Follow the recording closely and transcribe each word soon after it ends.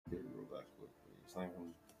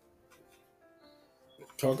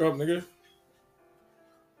Talk up, nigga.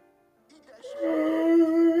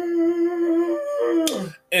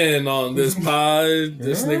 And on this pod,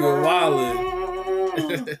 this nigga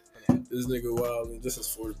wildin'. This nigga wildin'. This is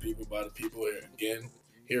for the people, by the people.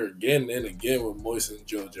 Here again and again with Moist and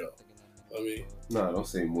JoJo. No, don't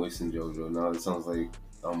say Moist and JoJo. No, it sounds like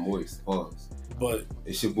I'm moist. Pause. But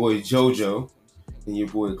it's your boy JoJo and your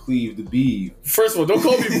boy Cleve the Beeve. First of all, don't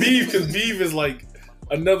call me Beeve because Beeve is like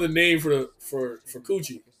another name for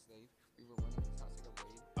coochie.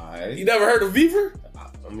 Alright. You never heard of Beaver?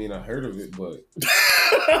 I mean, I heard of it, but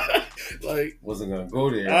like wasn't gonna go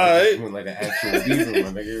there. Alright. Went like an actual beaver,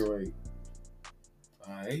 my nigga.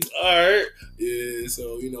 Like, alright. Yeah,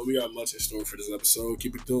 so we got much in store for this episode.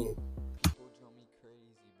 Keep it tuned.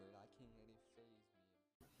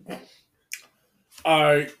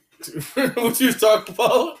 Alright. What you was talking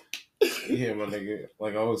about? Yeah, my nigga.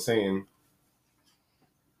 Like I was saying,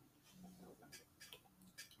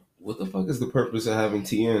 what the fuck is the purpose of having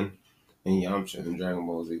TN and Yamcha in Dragon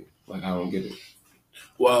Ball Z? Like, I don't get it.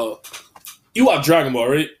 Well, you watch Dragon Ball,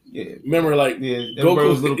 right? Yeah. Remember, like,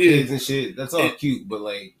 Goku's little kids and shit. That's all cute, but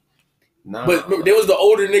like, nah. But there was the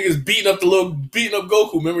older niggas beating up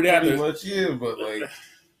Goku. Remember that? Pretty much, yeah. But like,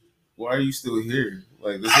 why are you still here?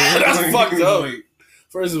 Like, this that's fucked up. Like,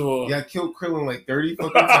 first of all, yeah, killed Krillin like 30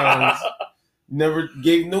 fucking times. No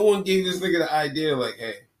one gave this nigga the idea. Like,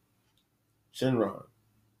 hey, Shenron,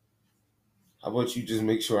 how about you just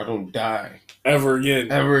make sure I don't die ever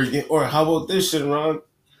again? Or how about this, Shenron?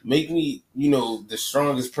 Make me, the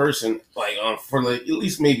strongest person, like, for like at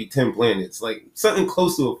least maybe 10 planets, like something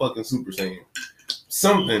close to a fucking Super Saiyan,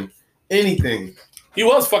 something, anything. He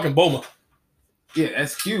was fucking Bulma. Yeah,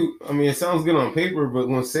 that's cute. I mean, it sounds good on paper, but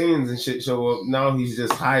when Saiyans and shit show up, now he's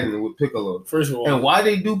just hiding with Piccolo. First of all, and why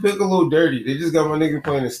they do Piccolo dirty? They just got my nigga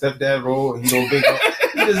playing a stepdad role, and he don't bang out.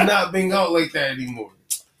 He does not bang out like that anymore.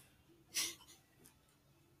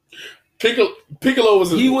 Piccolo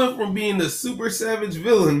was. He went from being the super savage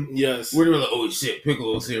villain. Yes. Where they were like, oh shit,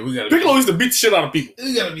 Piccolo's here. Piccolo used to beat the shit out of people.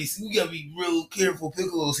 We gotta be real careful.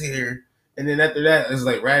 Piccolo's here. And then after that, it's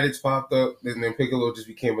like Raditz popped up, and then Piccolo just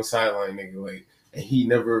became a sideline nigga. Like, and he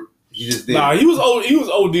just did. Nah, he was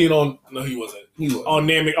ODing on. No, he wasn't. He was on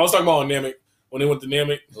Namek. I was talking about on Namek when they went to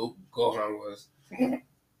Namek. Nope, Gohan was. Him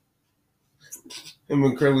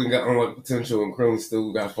and Krillin got unlocked potential, and Krillin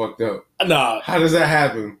still got fucked up. Nah, how does that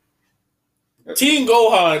happen? Teen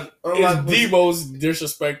Gohan is the most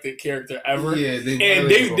disrespected character ever. Yeah,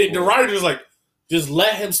 the writer was like, just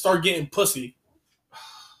let him start getting pussy,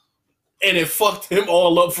 and it fucked him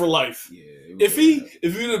all up for life. Yeah, if he'd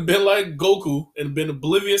have been like Goku and been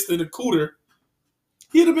oblivious to the cooter,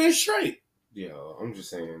 he'd have been straight. Yeah, I'm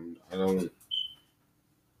just saying,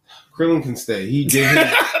 Krillin can stay. He did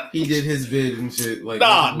his bid and shit. Like,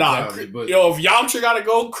 nah. But if Yamcha gotta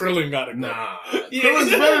go, Krillin gotta go. Nah,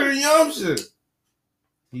 Krillin's better than Yamcha.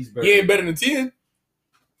 He's better. He ain't better than 10.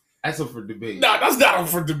 That's up for debate. Nah, that's not up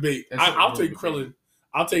for debate. I'll take Krillin.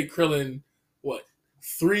 I'll take Krillin. What?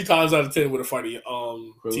 3 times out of 10 with a fighting.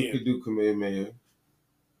 Krillin 10. could do Kamehameha.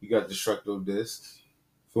 You got Destructo Disc.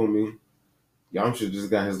 Feel me? Yamcha just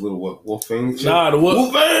got his little wolf fang. Nah, the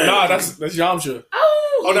wolf. Nah, that's Yamcha.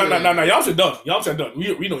 Oh no, Yamcha done. Yamcha done.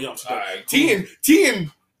 We know Yamcha done. Right, cool. TN.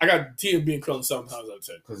 I got TN being Krillin 7 times out of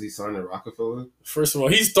 10. Because he signed a Rockefeller. First of all,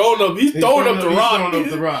 he's throwing up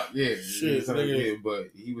the rock. Yeah, shit, but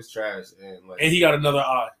he was trash and he got another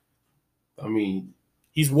eye. I mean,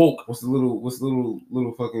 he's woke. What's the little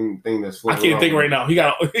fucking thing that's floating? I can't think right now.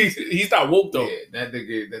 He's not woke though. Yeah, that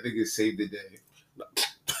nigga saved the day.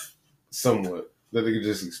 Somewhat. That nigga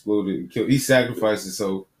just exploded and killed. He sacrificed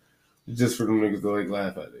himself just for them niggas to like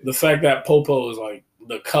laugh at it. The fact that Popo is like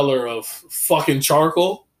the color of fucking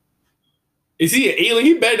charcoal. Is he an alien?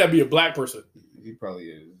 He better not be a black person. He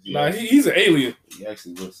probably is. He's an alien. He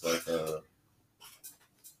actually looks like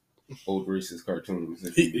old racist cartoons.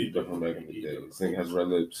 If He from back in the day. This thing has red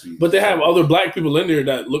lips. But they have other black people in there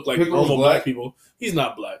that look like normal black people. He's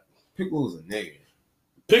not black. Piccolo's a nigga.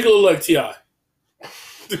 Piccolo like T.I.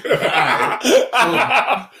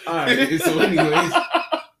 Alright. So anyways,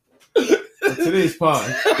 today's pod.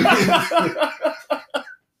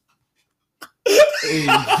 Hey,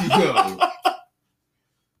 yo.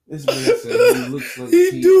 This man said he looks like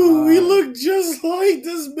T.I. He look just like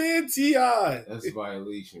this man T.I. That's a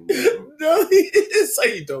violation, bro. No, he didn't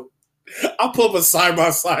say he don't. I'll pull up a side by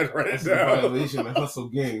side right That's now. That's a violation of Hustle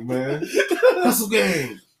Gang, man. Hustle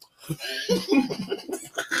Gang. Then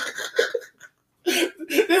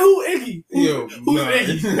who Iggy? Who's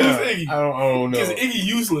Iggy? I don't know. Because Iggy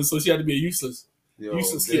useless, so she had to be a useless.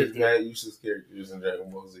 Useless characters in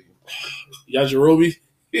Dragon Ball Z. Yajirobe.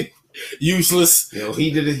 Useless. Yo,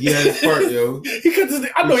 he did it. He had his part, yo. He cut this.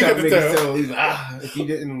 I know he cut the tail. He's like, if he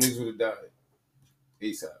didn't, niggas would have died.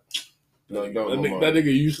 ASAP. No, you don't. That nigga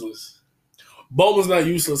useless. Bulma's not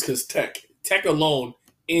useless because Tech alone,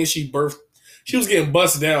 and she was getting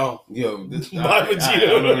bust down. Yo, by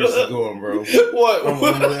Vegeta. I know this is going, bro. What?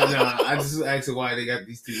 I just asked why they got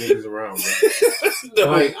these two niggas around, bro.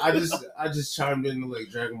 No. Like, I just chimed into like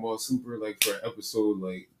Dragon Ball Super like for an episode,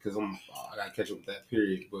 like, because I gotta catch up with that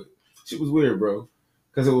period, but shit was weird, bro.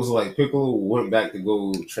 Because it was like Piccolo went back to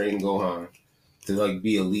go train Gohan to like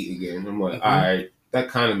be elite again. I'm like, all right, that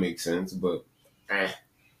kind of makes sense, but I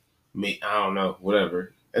don't know,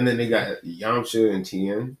 whatever. And then they got Yamcha and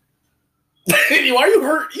Tien. Why are you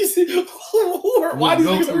hurt? You see, who hurt? Why do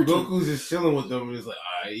you hurt? Goku's just chilling with them and he's like,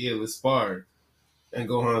 all right, yeah, let's spar. And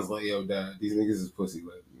Gohan's like, yo, dad, these niggas is pussy.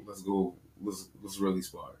 Like, let's go, let's really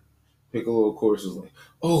spar. Piccolo, of course, was like,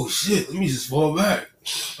 oh shit, let me just fall back.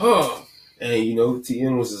 Oh. And you know,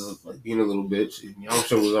 Tien was just like being a little bitch. And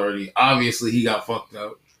Yamcha was already, obviously, he got fucked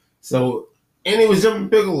up. So, and it was jumping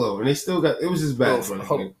Piccolo, and they still got, it was just bad.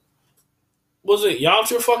 Was it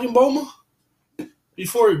Yamcha fucking Bulma?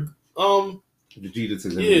 Before, Vegeta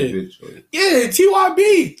took him bitch. Like, yeah,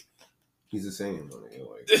 TYB. He's the same. Like,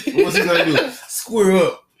 what's he gonna do? Square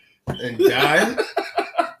up and die?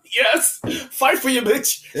 Yes, fight for your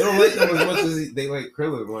bitch. They don't like them as much as they like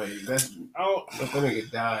Krillin. Like that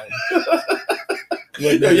nigga died.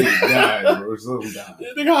 Like that nigga died, bro. Something died.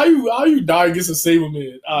 Nigga, how you die against a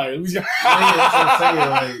Saberman? All right, let me. That's what I'm saying.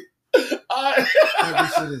 Like, what type of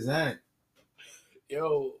shit is that?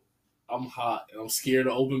 Yo. I'm hot and I'm scared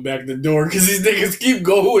to open back the door because these niggas keep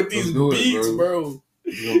going with these beats, bro.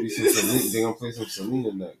 There's gonna be some they're gonna play some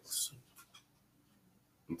Selena next.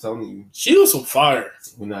 I'm telling you. She was some fire.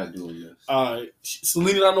 We're not doing this.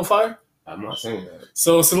 Selena not no fire? I'm not saying that.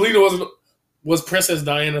 So Selena was Princess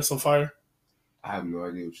Diana some fire? I have no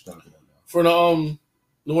idea what you're talking about now. For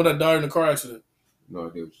the one that died in the car accident. No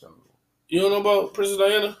idea what you're talking about. You don't know about Princess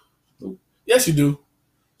Diana? Nope. Yes, you do.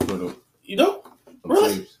 No. You don't?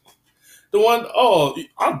 Really? The one,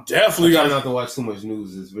 I'm definitely got not to watch too much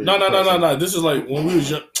news. It's very no. This is like when we was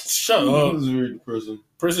young. Shut up. It was very depressing.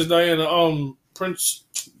 Princess Diana, Prince.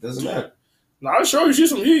 Doesn't matter. Nah, I show you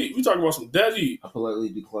she's some heat. We talking about some dead heat. I politely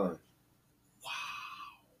decline. Wow.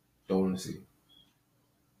 Don't want to see.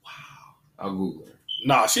 Wow. I'll Google her.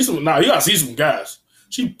 Nah, you gotta see some guys.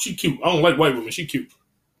 She cute. I don't like white women. She cute.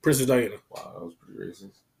 Princess Diana. Wow, that was pretty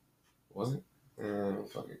racist. Was it?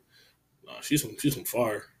 Fuck it. Nah, she's some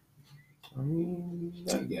fire. I mean,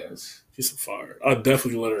 I guess. She's some fire. I'd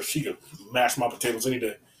definitely let her. She could mash my potatoes any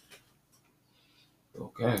day.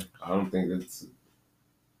 Okay. I don't think that's...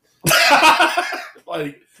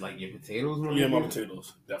 like your potatoes? Yeah, my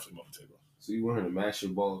potatoes. Definitely my potatoes. So you want her to mash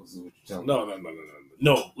your balls is what you're telling me?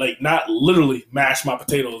 No, like not literally mash my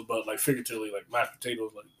potatoes, but like figuratively, like mashed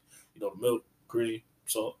potatoes, like, you know, the milk, cream,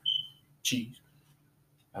 salt, cheese.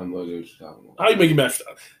 I have no idea what you're talking about. How you making mashed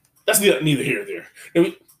potatoes? That's neither here nor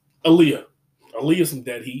there. Aaliyah some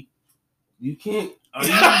dead heat. You can't. Are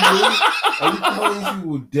you calling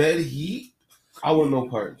people dead heat? I want no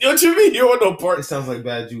part. What you mean? You want no part? It sounds like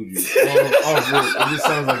bad juju. It just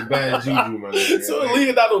sounds like bad juju, my nigga. So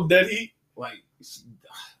Aaliyah not no dead heat? Like,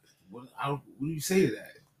 what do you say to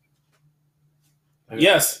that?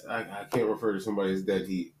 Yes. I can't refer to somebody as dead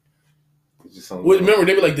heat. It just sounds remember,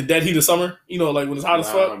 they be like the dead heat of summer? You know, like when it's hot as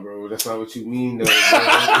fuck? Bro. That's not what you mean, though.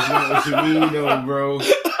 That's not what you mean, though, bro.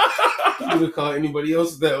 You would call anybody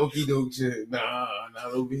else that okie doke shit. Nah,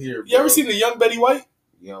 not over here, bro. You ever seen the Young Betty White?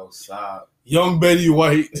 Yo, stop. Young Betty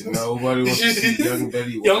White. Nobody wants to see Young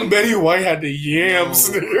Betty White. Young Betty White had the yams.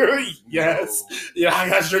 No, yes. No. Yeah, I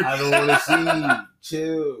got your... I don't want to see.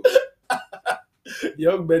 Chill.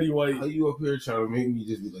 Young Betty White. How you up here trying to make me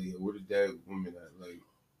just be like, yo, where the dead women at? Like,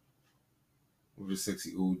 where the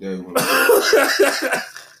sexy old dead women at?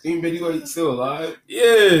 Ain't Betty White still alive?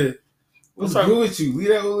 Yeah. What's good with you? Leave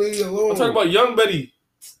that old lady alone. I'm talking about Young Betty.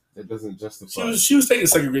 That doesn't justify. She was taking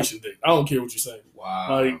segregation dick. I don't care what you're saying.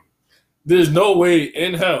 Wow. Like, there's no way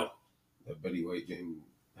in hell that Betty White didn't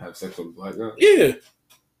have sex with a black guy. Yeah.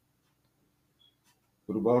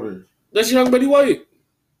 What about her? That's Young Betty White.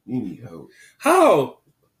 You need help. How?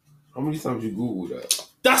 How many times you Google that?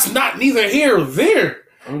 That's not neither here or there.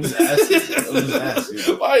 I'm just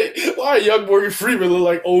asking. Why Young Morgan Freeman look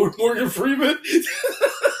like old Morgan Freeman?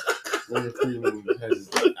 Morgan Freeman has,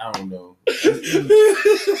 I don't know. I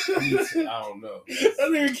don't know. That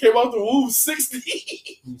nigga came out the womb 60.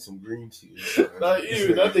 Need some green tea. Not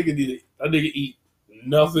even. That nigga eat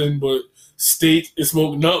nothing but steak and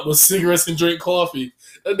smoke nothing but cigarettes and drink coffee.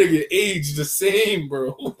 That nigga aged the same,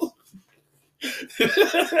 bro.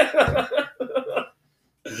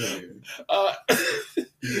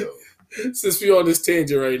 Since we on this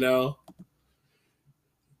tangent right now,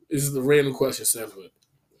 this is the random question segment.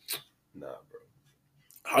 Nah, bro.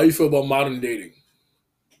 How you feel about modern dating?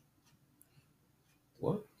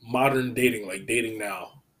 What? Modern dating, like dating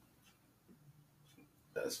now.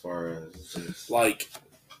 As far as just... like,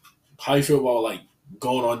 how you feel about like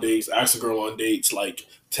going on dates, asking a girl on dates, like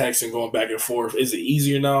texting, going back and forth? Is it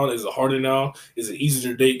easier now? Is it harder now? Is it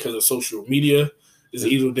easier to date because of social media? Is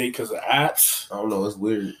it easier to date because of apps? I don't know. It's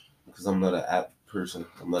weird because I'm not an app person.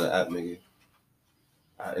 I'm not an app nigga.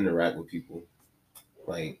 I interact with people.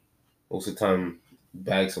 Like, most of the time,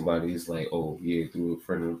 bag somebody is like, oh, yeah, through a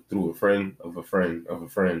friend of a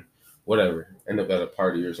friend, whatever. End up at a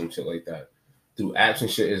party or some shit like that. Through apps and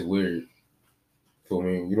shit is weird. Feel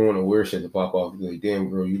me? You don't want to wear shit to pop off. You're like, damn,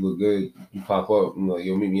 girl, you look good. You pop up. I'm like,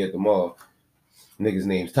 yo, meet me at the mall. Nigga's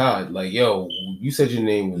name's Todd. Like, yo, you said your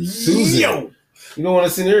name was Susan. Yo. You don't want a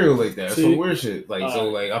scenario like that. Some weird shit. Like, so,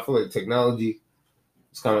 like, I feel like technology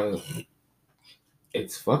is kind of,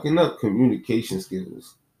 it's fucking up communication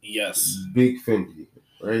skills. Yes. Big Fendi,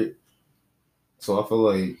 right? So I feel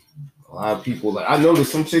like a lot of people, like, I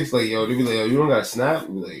noticed some chicks, like, yo, they be like, yo, you don't got a Snap?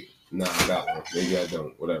 Be like, nah, I got one. Maybe I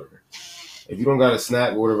don't. Whatever. If you don't got a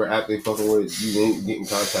Snap or whatever app they fucking with, you won't get in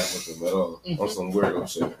contact with them at all. On some weirdo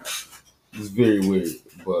shit. It's very weird.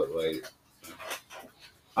 But, like,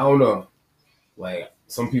 I don't know. Like,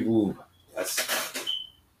 some people,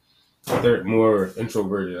 they're more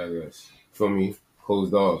introverted, I guess. Feel me?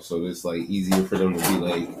 Closed off. So it's, like, easier for them to be,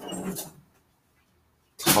 like,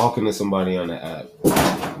 talking to somebody on the app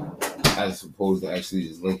as opposed to actually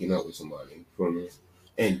just linking up with somebody. Feel me?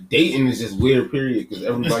 And dating is just weird, period, because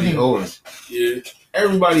everybody hoeing. Yeah.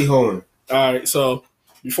 Everybody hoeing. All right, so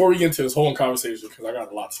before we get into this whole conversation, because I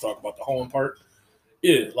got a lot to talk about the hoeing part,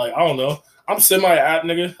 yeah, like, I don't know. I'm semi-app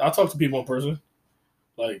nigga. I talk to people in person.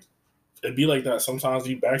 Like, it'd be like that. Sometimes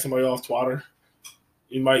you back somebody off Twitter.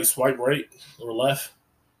 You might swipe right or left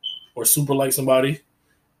or super like somebody.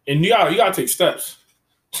 And you gotta take steps.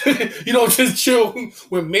 You don't just chill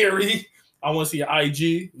with Mary. I want to see your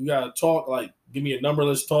IG. You gotta talk, like, give me a number,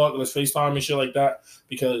 let's talk, let's FaceTime and shit like that.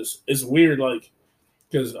 Because it's weird, like,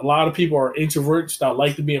 because a lot of people are introverts that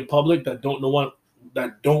like to be in public, that don't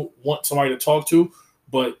want somebody to talk to,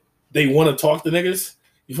 but they want to talk to niggas.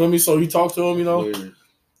 You feel me? So you talk to them, you know? Weird.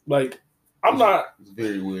 Like, it's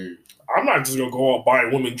very weird. I'm not just gonna go out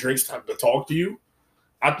buying women drinks to talk to you.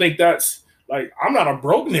 I think that's, like, I'm not a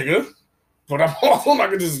broke nigga, but I'm also not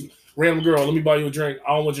gonna just random girl, let me buy you a drink.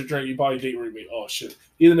 I don't want your drink. You buy a date with me. Oh shit.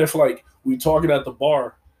 Even if, like, we talking at the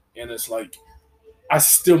bar and it's like, I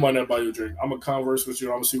still might not buy you a drink. I'm gonna converse with you.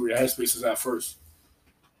 I'm gonna see where your headspace is at first.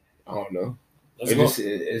 I don't know. It's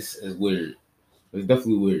weird. It's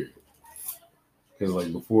definitely weird. Because,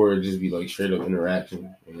 like, before it'd just be like straight up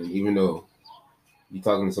interaction, and even though you're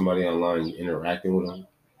talking to somebody online, you're interacting with them,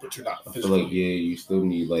 but you're not. I feel like, yeah, you still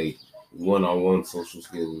need, like, one-on-one social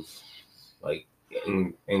skills, like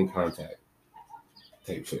in contact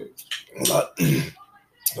type shit.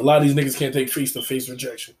 A lot of these niggas can't take face-to-face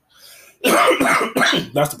rejection.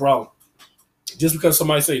 That's the problem. Just because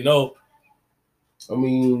somebody say no. I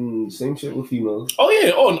mean, same shit with females. Oh,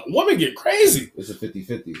 yeah. Oh, women get crazy. It's a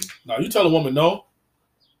 50-50. Now, you tell a woman no,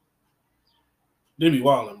 they be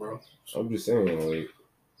wilding, bro. I'm just saying, like,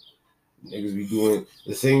 niggas be doing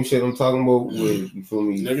the same shit I'm talking about with, you feel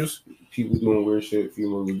me? Niggas? People doing weird shit,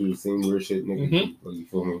 females will do the same weird shit niggas do, like, you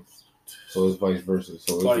feel me? So it's vice versa.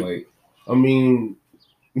 So it's like, I mean,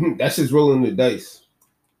 that's just rolling the dice.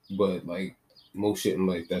 But, like, most shit in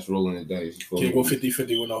life, that's rolling the dice. You can't go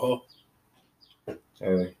 50-50 with no hoe.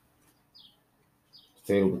 Hey.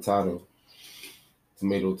 Potato.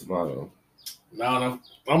 Tomato. No,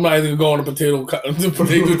 I'm not even going to potato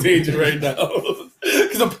tangent right now.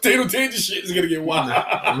 Because the potato tangent shit is going to get wild.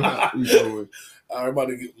 Nah, I'm about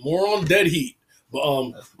to get more on dead heat.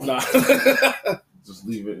 But, nah. Just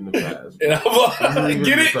leave it in the past. Leave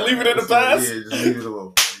it in the past? Yeah, just leave it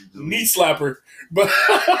alone. Knee slapper. But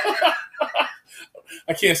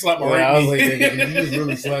I can't slap my right knee. I was like, nigga, did you just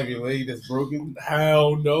really slap your leg that's broken?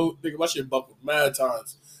 Hell no. Nigga, my shit buckled mad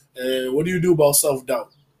times. And what do you do about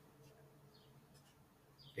self-doubt?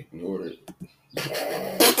 Ignore it.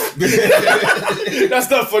 That's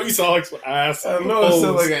not funny. You sound like some asshole. I know I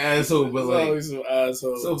sound like an asshole, but like some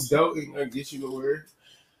asshole. Self-doubt ain't gonna get you nowhere.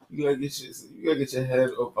 You gotta get your head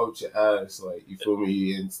up out your ass, like, you feel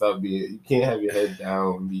me, and stop being. You can't have your head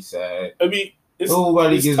down and be sad. I mean,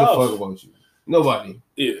 nobody gives a fuck about you. Nobody.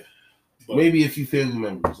 Yeah, But maybe a few family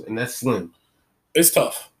members, and that's slim. It's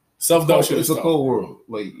tough. Self-doubt shit is tough. It's a cold world.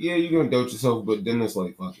 Like, yeah, you're going to doubt yourself, but then it's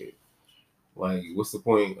like, fuck it. Like, what's the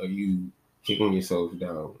point of you kicking yourself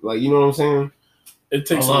down? Like, you know what I'm saying? It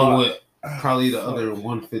takes along with probably the other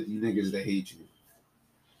 150 niggas that hate you.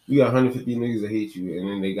 You got 150 niggas that hate you, and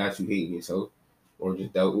then they got you hating yourself or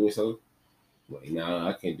just doubting yourself. Like, nah,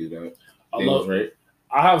 I can't do that.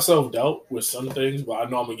 I have self-doubt with some things, but I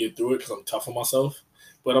know I'm going to get through it because I'm tough on myself.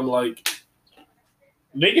 But I'm like,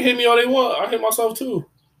 they can hit me all they want. I hit myself too.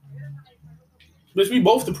 Bitch, we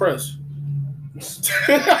both depressed.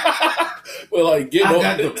 We're like, get over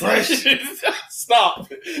got depression. Stop.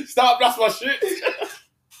 That's my shit.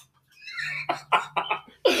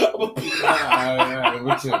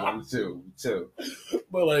 Chill.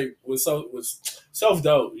 But like with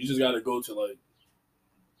self-doubt, you just got to go to like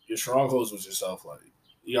your strongholds with yourself. Like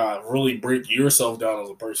you got to really break yourself down as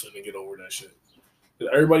a person to get over that shit.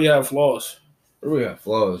 Everybody have flaws.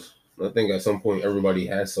 I think at some point everybody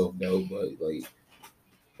has self-doubt, but like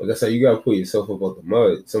I said, you gotta put yourself up out the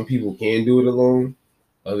mud. Some people can do it alone,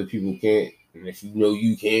 other people can't. And if you know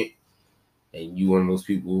you can't, and you one of those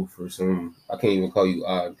people for some, I can't even call you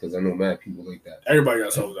odd because I know mad people like that. Everybody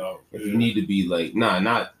got self-doubt. If you need to be like,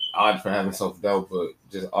 not odd for having self-doubt, but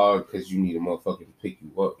just odd because you need a motherfucker to pick you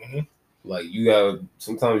up. Mm-hmm. Like you gotta,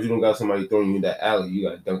 sometimes you don't got somebody throwing you in that alley. You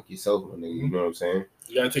gotta dunk yourself on it. You know what I'm saying?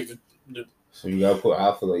 You gotta take the So you gotta put.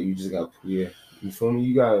 I feel like you just gotta put. Yeah, you feel me?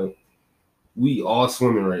 You gotta. We all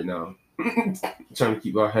swimming right now, trying to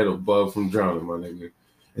keep our head above from drowning, my nigga.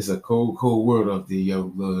 It's a cold, cold world up there, young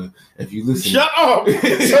blood. If you listen, shut up.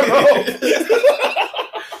 Because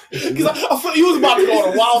I feel you was about to go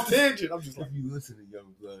on a wild tangent. I'm just like, if you listen to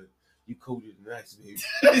young blood, you coated nice, baby.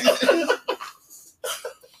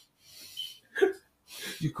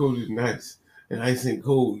 You coated nice, and ice ain't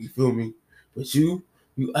cold. You feel me? But you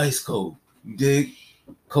ice cold. You dig?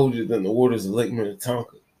 Colder than the waters of Lake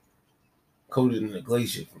Minnetonka. Colder than the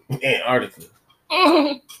glacier from Antarctica.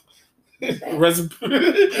 Rest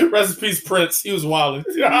in peace, Prince. He was wilding.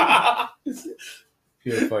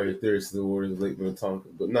 Purify your thirst to the waters of Lake Minnetonka.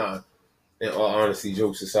 But nah, in all honesty,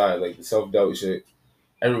 jokes aside, like the self-doubt shit,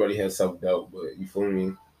 everybody has self-doubt, but you feel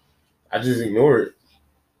me? I just ignore it.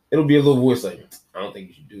 It'll be a little voice like, I don't think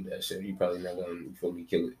you should do that shit. You probably not gonna, you feel me,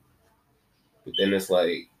 kill it. But then it's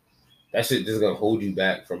like, that shit just gonna hold you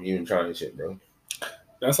back from even trying shit, bro.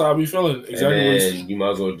 That's how I be feeling. Exactly. And you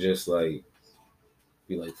might as well just like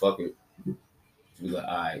be like, fuck it. Be like,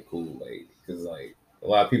 all right, cool. Like, cause like a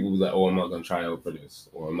lot of people be like, oh, I'm not gonna try out for this,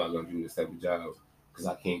 or I'm not gonna do this type of job because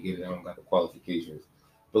I can't get it. I don't got the qualifications.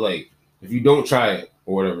 But like, if you don't try it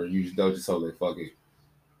or whatever, you just doubt yourself like, fuck it.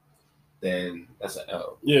 Then that's an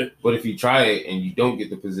L. Yeah. But if you try it and you don't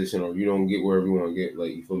get the position or you don't get wherever you want to get,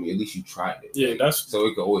 like, you feel me? At least you tried it. Yeah, like, that's so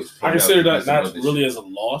it could always. I consider that not really shit as a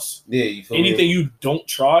loss. Yeah, you feel anything me? You don't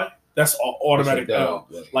try, that's automatic L.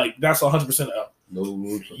 Like that's 100% L. No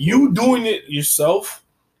room for you doing it yourself,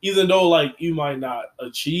 even though like you might not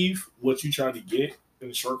achieve what you trying to get in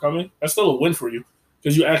the shortcoming, that's still a win for you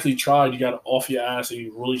because you actually tried. You got it off your ass and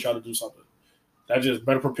you really try to do something. That just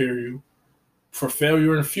better prepare you for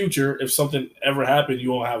failure in the future. If something ever happened,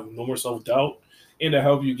 you won't have no more self-doubt and to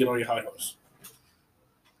help you get on your high horse.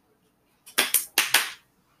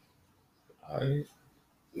 Alright.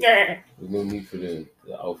 Yeah. There's no need for the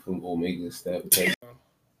Alpha and Omega step. You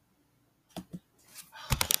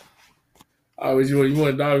want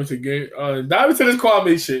to dive into the game? Dive into this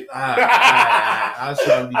Kwame shit. I was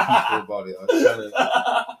trying to be peaceful about it.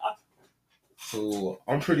 So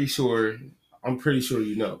I'm pretty sure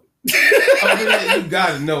you know. You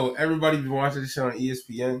gotta know. Everybody been watching this shit on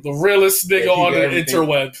ESPN. The realest nigga on the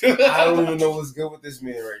interweb. I don't even know what's good with this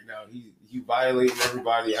man right now. He violating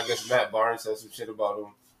everybody. I guess Matt Barnes said some shit about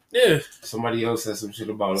him. Yeah. Somebody else said some shit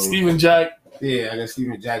about him. Steven Jack. Yeah, I guess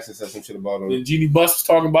Steven Jackson said some shit about him. And Jeannie Buss was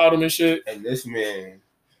talking about him and shit. And this man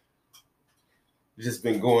just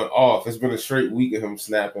been going off. It's been a straight week of him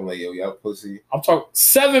snapping like, yo, y'all pussy. I'm talking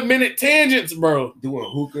 7-minute tangents, bro. Doing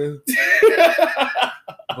hookah.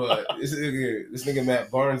 But this nigga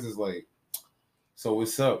Matt Barnes is like, so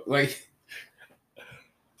what's up? Like,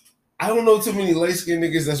 I don't know too many light-skinned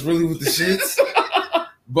niggas that's really with the shits.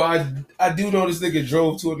 But I do know this nigga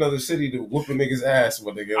drove to another city to whoop a nigga's ass,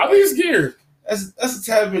 my nigga. I mean, scared. That's a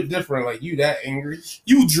tad bit different. Like, you that angry?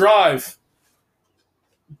 You drive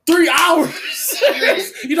 3 hours.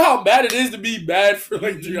 You know how bad it is to be mad for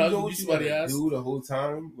like 3 hours to beat somebody's ass? Do the whole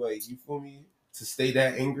time, like, you feel me? To stay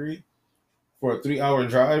that angry for a 3-hour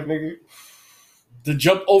drive, nigga? To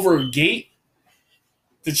jump over a gate?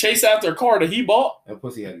 To chase after a car that he bought? That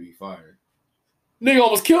pussy had to be fired. Nigga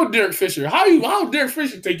almost killed Derek Fisher. How Derek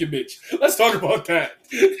Fisher take your bitch? Let's talk about that.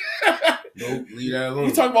 Nope, leave that alone.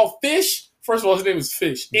 You talking about Fish? First of all, his name is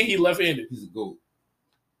Fish, and he left-handed. He's a goat.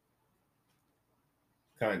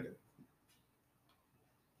 Kinda.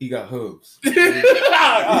 He got hooves. He's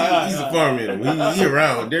a farm animal. He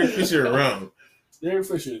around. Derek Fisher around. Derek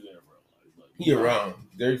Fisher is there, bro. He around.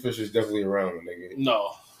 Derek Fisher's definitely around, nigga.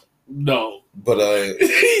 No. But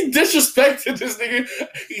he disrespected this nigga.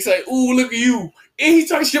 He's like, "Ooh, look at you," and he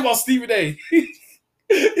talking shit about Stephen A.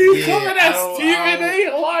 He's coming at Stephen A.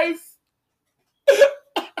 life.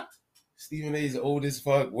 Stephen A's old as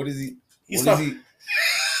fuck. What is he?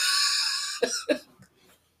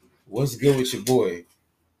 What's good with your boy?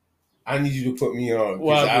 I need you to put me on.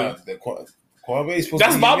 Kwame's supposed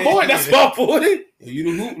That's to be my boy. That's my boy. You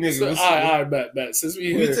the hoop nigga. So, all right, bet. Since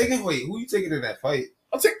we here, who you taking in that fight?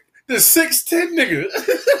 I'll take the 6'10" nigga.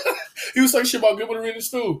 He was talking shit about Gilbert Arenas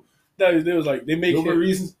too. They was like, they make Gilbert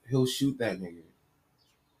Arenas, he'll shoot that nigga.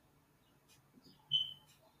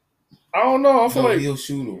 I don't know. I feel like he'll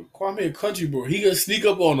shoot him. Kwame a country boy. He gonna sneak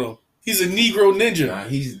up on him. He's a Negro ninja. Nah,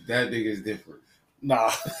 that nigga's different.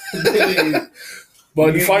 Nah.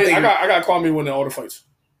 But the fight, I got Kwame winning all the fights.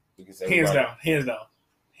 Hands down.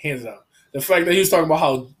 The fact that he was talking about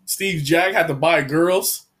how Steve Jack had to buy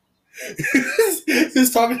girls. He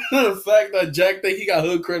was talking about the fact that Jack think he got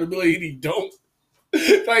hood credibility and he don't.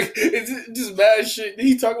 Like, it's just bad shit.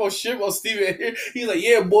 He talking about shit about Steven here. He's like,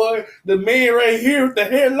 yeah, boy, the man right here with the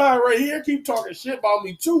headline right here keep talking shit about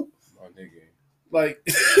me too. My nigga. Like,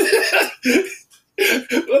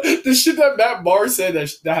 the shit that Matt Barr said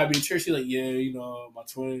that had me in tears. He's like, yeah, you know, my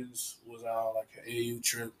twins was out like an AU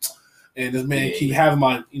trip. And this man keep having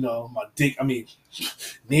my dick,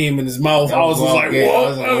 name in his mouth. I was just like,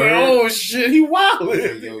 whoa. Oh, shit, he wild.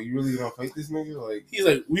 Like, yo, you really gonna fight this nigga? Like, he's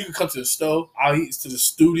like, we can come to the stove. I'll eat to the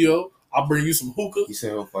studio. I'll bring you some hookah. He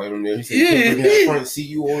said he'll fight him there. He said, bring that front seat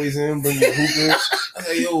you always in, bring your hookah. I was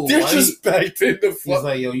like, yo, disrespecting the fuck. He's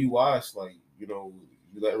like, yo, you washed, like, you know,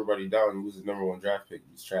 you let everybody down. You was the number 1 draft pick.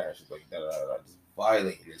 He's trash. It's like, just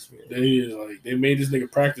violating this man. They made this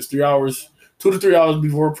nigga practice 3 hours. 2 to 3 hours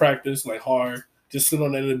before practice, like hard, just sit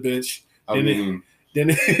on the end of the bench. Then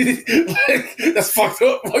like, that's fucked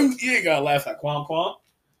up. You ain't gotta laugh at Kwame.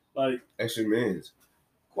 Like, that's your man's.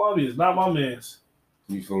 Kwame is not my man's.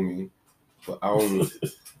 You feel me? But I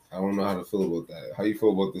don't know how to feel about that. How you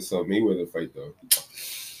feel about this Mayweather fight though?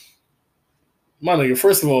 My nigga,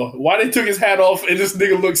 first of all, why they took his hat off and this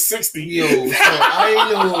nigga looks 60? Yo, so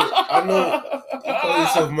I know you call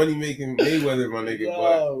yourself money making Mayweather, my nigga,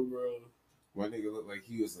 but bro. My nigga looked like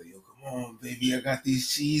he was like, yo, come on, baby, I got these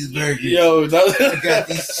cheeseburgers. Yo, I got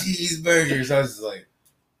these cheeseburgers. I was just like,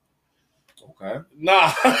 okay.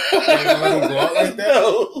 Nah. You ain't gonna let him go out like that?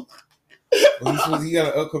 No. But he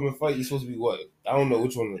got an upcoming fight. He's supposed to be what? I don't know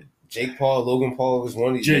which one. Jake Paul, Logan Paul was one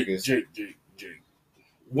of these niggas. Jake.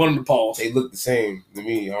 One of the Pauls. They look the same to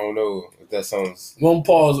me. I don't know if that sounds. One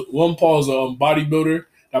Paul's a bodybuilder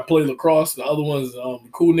that played lacrosse. The other one's the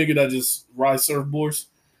cool nigga that just rides surfboards.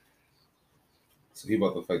 So he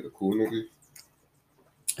about to fight the cool nigga?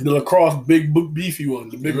 The lacrosse big beefy one,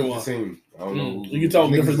 the bigger one. The same. I don't know. You can tell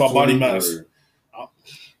the difference about body mass.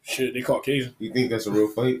 Shit, they Caucasian. You think that's a real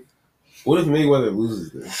fight? What if Mayweather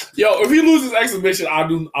loses this? Yo, if he loses exhibition, I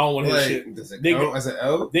don't want his shit. Does it count as an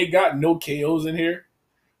L? They got no KOs in here.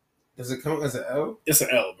 Does it count as an L? It's an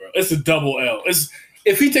L, bro. It's a double L.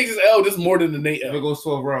 If he takes his L, this is more than an 8 L. If it goes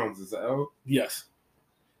 12 rounds, it's an L? Yes.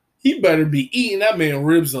 He better be eating that man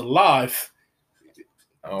ribs alive.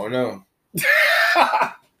 I don't know.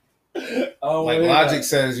 Like logic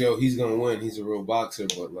says, yo, he's gonna win. He's a real boxer,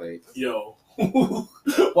 but like, yo,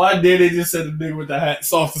 why did they just say the nigga with the hat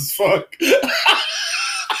soft as fuck?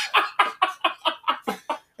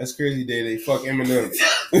 That's crazy, Day. Fuck Eminem.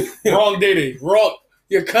 Wrong, Day. Wrong.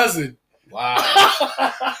 Your cousin. Wow.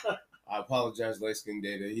 I apologize, light skin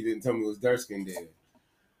Day. He didn't tell me it was dark skin Day.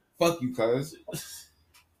 Fuck you, cuz.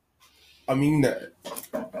 I mean that.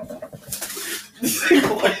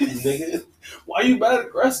 Why you bad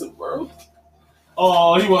aggressive, bro?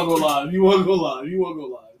 Oh, he wanna go live. You wanna go live. This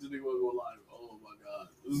nigga wanna go live. Oh my god.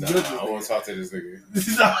 I wanna talk to this nigga.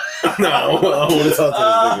 I wanna talk to this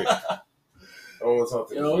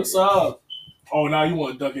nigga. Yo, what's up? Oh, now you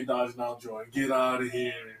want to duck and dodge now, Joy. Get out of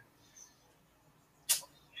here.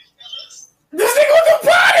 This nigga with the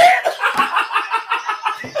body!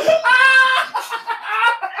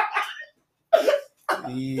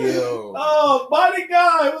 Yo. Oh, body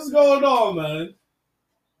guy, what's going on, man?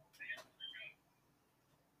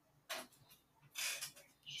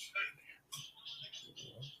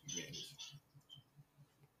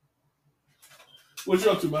 What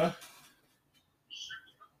you up to, man?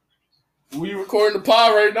 recording the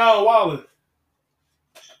pod right now, Wallet.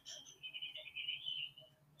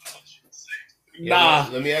 Nah.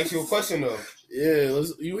 Let me ask you a question though. Yeah,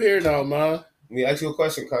 you here now, man. Let me ask you a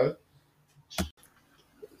question, Kyle.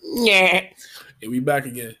 Yeah. And we back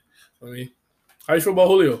again. I mean, how you feel about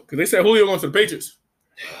Julio? Because they said Julio going to the Patriots.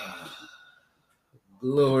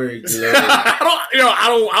 Glory. I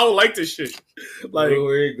don't like this shit. Like,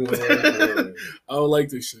 glory. I don't like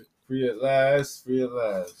this shit. Free at last.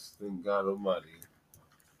 Thank God Almighty.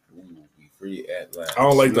 We will be free at last. I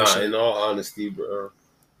don't like that shit. In all honesty, bro.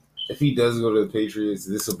 If he does go to the Patriots,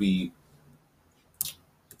 this will be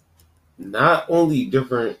not only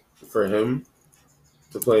different for him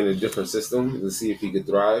to play in a different system to see if he could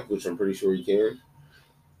thrive, which I'm pretty sure he can.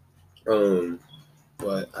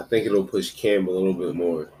 But I think it'll push Cam a little bit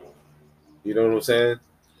more. You know what I'm saying?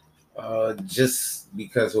 Just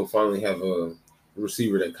because he'll finally have a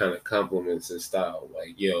receiver that kind of complements his style.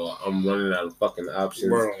 Like, yo, I'm running out of fucking options.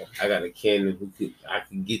 Bro. I got a cannon I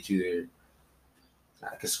can get you there.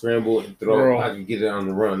 I can scramble and throw. Bro. I can get it on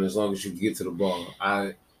the run as long as you can get to the ball.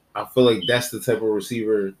 I feel like that's the type of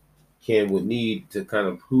receiver Cam would need to kind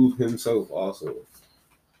of prove himself also.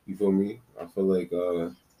 You feel me? I feel like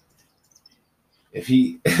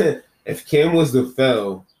if Cam was to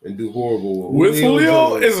fail and do horrible with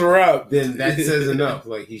Julio, it's a wrap. Then that says enough.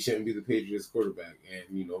 Like, he shouldn't be the Patriots quarterback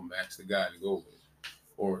and, match the guy to go with.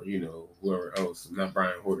 Or, whoever else. Not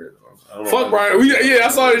Brian Hoyer. Fuck Brian. I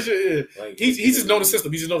saw this shit. Yeah. Like, he just knows the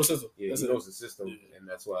system. He knows the system. Yeah, he knows the system. Yeah. And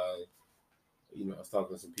that's why, I was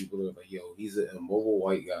talking to some people that were like, yo, he's an immobile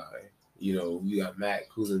white guy. We got Mac,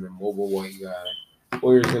 who's an immobile white guy.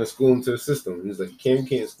 Hoyer's going to school him to the system. He's like, Cam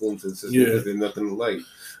can't school him to the system because there's nothing to like.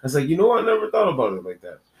 I was like, I never thought about it like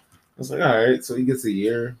that. I was like, all right, so he gets a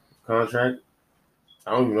year contract.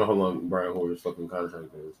 I don't even know how long Brian Hoyer's fucking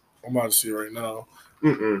contract is. I'm about to see right now.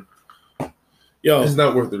 Yo, it's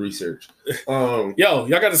not worth the research. Y'all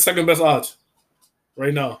got the second best odds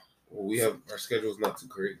right now. Well, we have our schedule's not too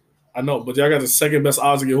crazy. I know, but y'all got the second best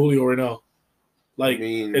odds to get Julio right now. Like,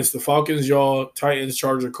 it's the Falcons, y'all, Titans,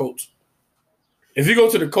 Chargers, Colts. If you go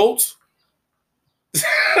to the Colts,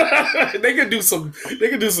 they could do some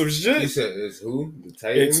shit. You said it's who? The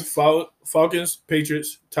Titans? It's Falcons,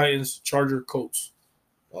 Patriots, Titans, Chargers, Colts.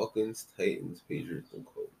 Falcons, Titans, Patriots, and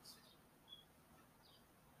Colts.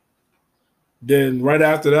 Then right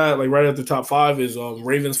after that, like right after top 5 is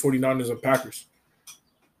Ravens, 49ers, and Packers.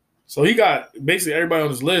 So he got basically everybody on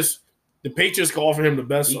his list. The Patriots can offer him the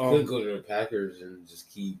best. He could go to the Packers and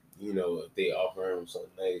just keep, if they offer him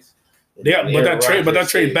something nice. Yeah, but that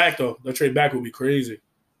trade back though. That trade back would be crazy.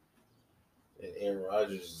 And Aaron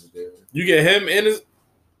Rodgers is there. You get him in his.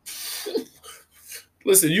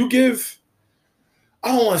 Listen, you give. I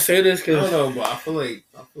don't want to say this because I don't know, but I feel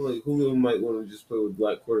like Julio might want to just play with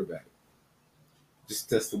black quarterback. Just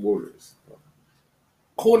test the waters.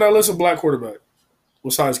 Who on that list of black quarterback?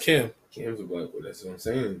 Besides Cam? Cam's a black quarterback. That's what I'm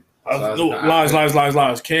saying.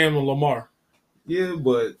 Lies. Cam and Lamar. Yeah,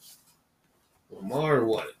 but Lamar,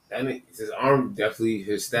 what? That means his arm definitely,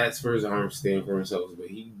 his stats for his arm stand for themselves, but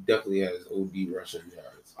he definitely has OD rushing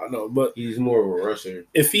yards. I know, but he's more of a rusher.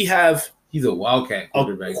 If he's a wildcat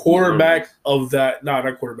quarterback.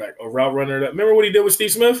 Not quarterback, a route runner. Remember what he did with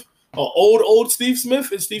Steve Smith? Old Steve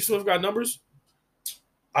Smith, and Steve Smith got numbers.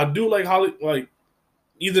 I do like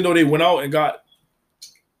even though they went out and got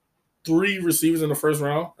 3 receivers in the first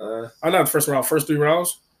round. Not the first round, first 3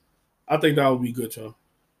 rounds. I think that would be good, John.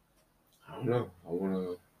 I don't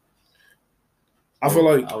know. I feel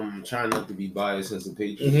like I'm trying not to be biased as a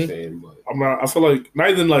Patriots fan, but I'm not. I feel like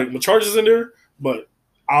not even like my Chargers in there, but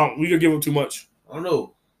we could give him too much. I don't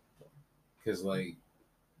know, because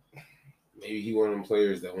maybe he one of them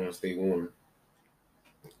players that want to stay warm.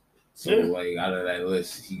 So out of that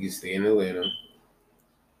list, he could stay in Atlanta.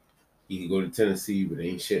 He could go to Tennessee, but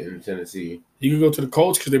ain't shit in Tennessee. He could go to the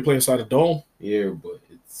Colts because they play inside a dome. Yeah, but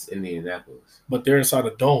it's Indianapolis. But they're inside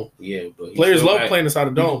a dome. Yeah, but players love playing inside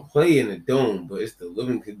a dome. Play in a dome, but it's the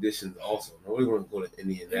living conditions also. Nobody want to go to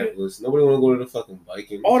Indianapolis. Yeah. Nobody want to go to the fucking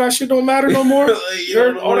Vikings. All that shit don't matter no more.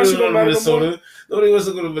 All that shit don't matter no more. Nobody wants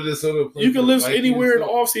to go to Minnesota. You can live anywhere in the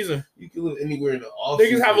off season. You can live anywhere in the off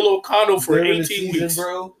season. They can have a little condo for 18 weeks,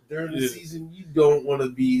 bro. During the season, you don't want to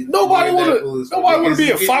be. Nobody want to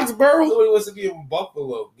be in Foxborough. Nobody wants to be in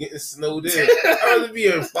Buffalo getting snowed in. I'd rather be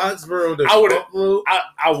in Foxborough than Buffalo.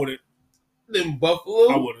 I wouldn't. Than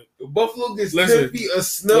Buffalo? I wouldn't. Buffalo gets 10 feet of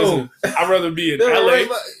snow. I'd rather be in LA.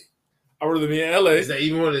 I'd rather be in LA. Is that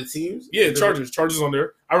even one of the teams? Yeah, Chargers on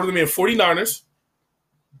there. I'd rather be in 49ers.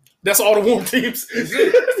 That's all the warm teams.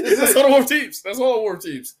 That's all the warm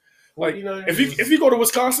teams. Like, if you go to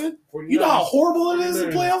Wisconsin, you know how horrible it is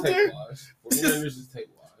to play out there? 49ers is take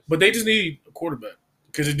wash. But they just need a quarterback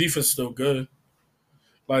because the defense is still good.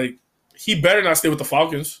 Like, he better not stay with the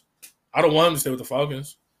Falcons. I don't want him to stay with the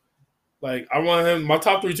Falcons. Like, I want him, my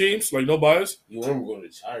top 3 teams, like, no bias. You want him to go to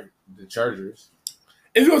the Chargers.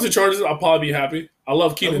 If he goes to Chargers, I'll probably be happy. I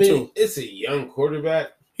love Keenan, too. It's a young quarterback.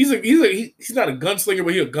 He's not a gunslinger,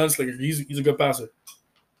 but he's a gunslinger. He's a good passer.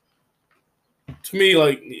 To me,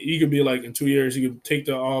 like, he could be like in 2 years, he could take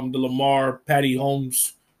the Lamar, Patty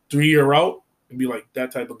Holmes 3-year route and be like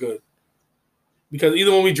that type of good. Because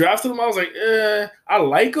either when we drafted him, I was like, I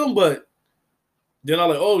like him, but then I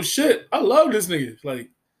was like, oh shit, I love this nigga. Like,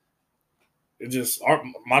 it just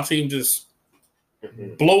my team just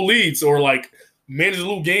blow leads or like manage to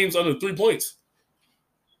lose games under 3 points.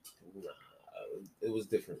 It was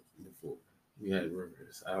different before. We had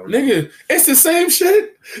Rivers. Nigga, it's the same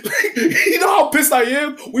shit. Like, you know how pissed I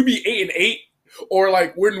am? We be 8-8, or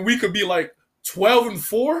like when we could be like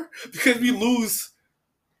 12-4 because we lose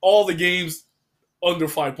all the games under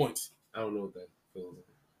 5 points. I don't know what that feels like.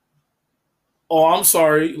 Oh, I'm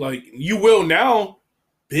sorry. Like, you will now,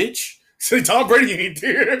 bitch. Say Tom Brady ain't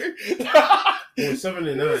there. We're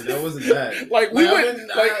 7-9. That wasn't bad. Like, we went.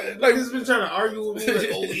 Like, he's been trying to argue with me. Like,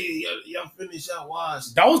 oh yeah, y'all finished y'all wash.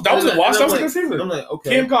 That was a wash. That was a good season. I'm like,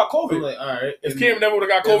 okay. Cam got COVID. I'm like, all right. If Cam never would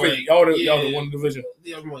have got COVID, like, y'all would have won the division.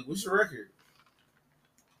 Yeah, I'm like, what's your record?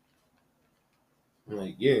 I'm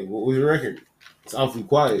like, yeah, what was your record? It's awfully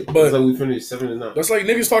quiet. But it's like we finished 7-9. That's like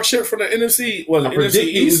niggas talk shit for the NFC. Well, the NFC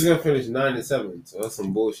East. He was gonna finish 9-7. So that's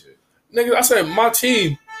some bullshit. Nigga, I said my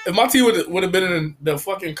team. If my team would have been in the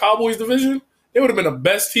fucking Cowboys division, they would have been the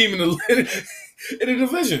best team in the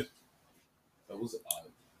division. That was odd.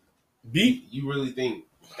 Beat? You really think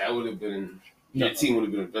that would have been your team would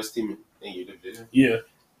have been the best team in your division? Yeah.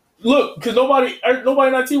 Look, because nobody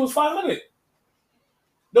in that team was 500.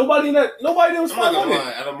 Nobody in that was 500. I'm not gonna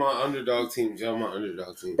lie. Out of my underdog teams, y'all my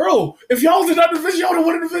underdog team. Bro, if y'all was in that division, y'all would have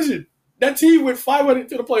won the division. That team went 500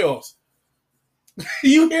 to the playoffs.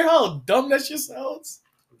 You hear how dumb that shit sounds?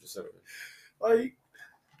 I'm just saying. Like,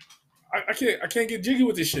 I can't get jiggy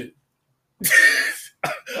with this shit.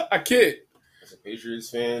 I can't. As a Patriots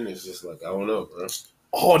fan, it's just like, I don't know, bro.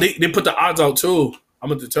 Oh, they put the odds out too. I'm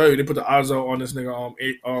going to tell you, they put the odds out on this nigga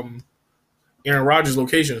Aaron Rodgers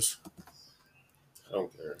locations. I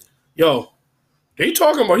don't care. Yo, they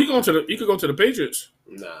talking about he could go to the Patriots.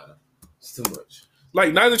 Nah, it's too much.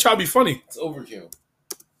 Like, neither y'all be funny. It's overkill.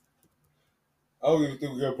 I don't even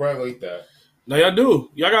think we're gonna brag like that. No, y'all do.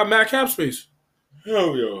 Y'all got mad cap space.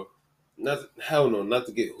 Hell no. Hell no, not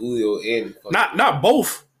to get Julio and not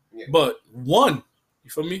both, but one. You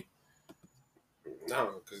feel me?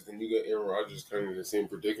 No, because then you got Aaron Rodgers kind of in the same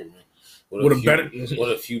predicament. What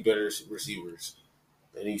a few better receivers,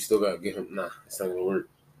 and you still got to get him. Nah, it's not gonna work.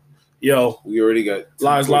 Yo, we already got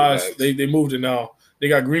lies. They moved it now. They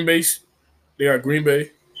got Green Bay.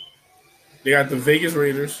 They got the Vegas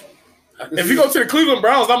Raiders. If you go to the Cleveland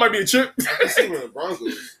Browns, that might be a chip. I can see him in the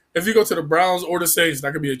Broncos. If you go to the Browns or the Saints,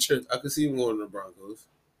 that could be a chip. I could see him going to the Broncos.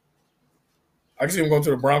 I can see him going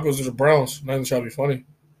to the Broncos or the Browns. Nothing shall be funny.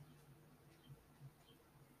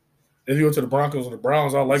 If you go to the Broncos or the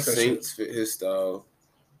Browns, I like that Saints fit his style.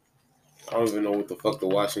 I don't even know what the fuck the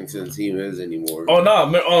Washington team is anymore. Oh,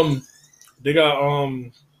 no. They got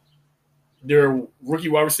their rookie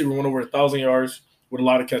wide receiver went over 1,000 yards with a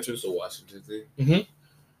lot of catches. The Washington team? Mm-hmm.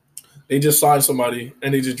 They just signed somebody,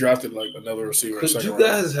 and they just drafted, like, another receiver. Because you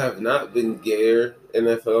guys have not been Gare,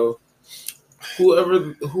 NFL. Whoever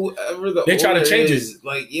the they try to change it.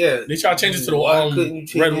 Like, yeah. They try to change it to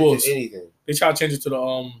the Red Wolves. Anything? They try to change it to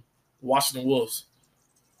the Washington Wolves.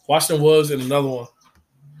 Washington Wolves and another one.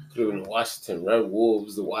 Could have been the Washington Red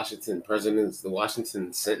Wolves, the Washington Presidents, the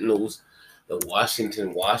Washington Sentinels, the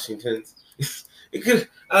Washingtons. It could.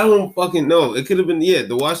 I don't fucking know. It could have been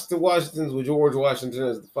the Washingtons with George Washington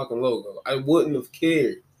as the fucking logo. I wouldn't have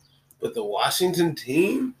cared. But the Washington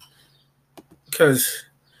team, because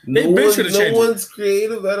no one's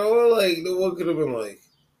creative at all. Like, no one could have been like,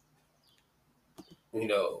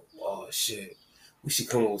 oh shit, we should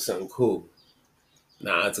come up with something cool.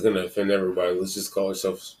 Nah, it's gonna offend everybody. Let's just call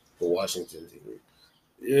ourselves the Washington team.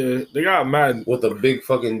 Yeah, they got mad with a big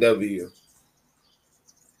fucking W.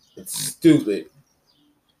 It's stupid.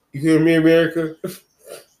 You hear me, America?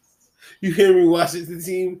 You hear me, Washington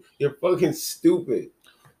team? You're fucking stupid.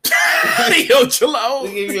 Yo, chill out.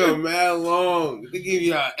 They gave you a mad long. They gave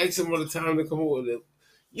you an X amount of time to come up with it.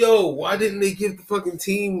 Yo, why didn't they give the fucking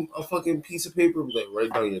team a fucking piece of paper? Like,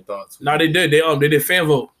 write down your thoughts. No, they did. They did fan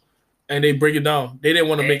vote. And they break it down. They didn't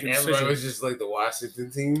want to make a decision. Everybody was just like the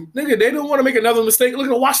Washington team. Nigga, they didn't want to make another mistake. Look at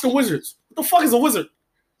the Washington Wizards. What the fuck is a wizard?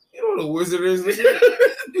 You know what a wizard is, nigga?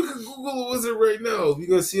 You can Google a wizard right now. You're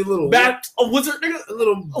gonna see a little a wizard, nigga.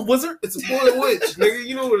 A wizard. It's a boy witch, nigga.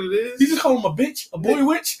 You know what it is. You just call him a bitch, a boy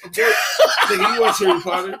witch. Nigga, you watch Harry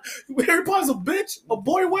Potter? Harry Potter's a bitch, a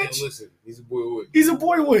boy witch. No, listen, he's a boy witch. He's a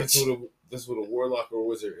boy witch. That's what a warlock or a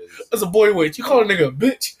wizard is. That's a boy witch. You call a nigga a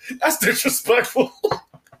bitch? That's disrespectful.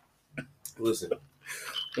 Listen.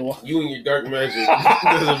 You and your dark magic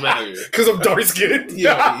doesn't matter. Because I'm dark skinned.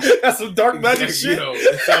 Yeah. That's some dark magic shit. Yo,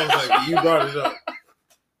 it sounds like you brought it up.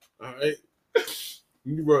 Alright?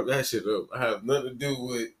 You brought that shit up. I have nothing to do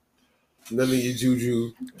with none of your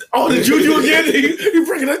juju. Oh, the juju again? You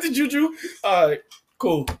bringing up the juju? Alright,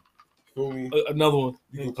 cool. Feel me? Another one.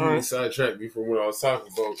 You completely sidetracked me from what I was talking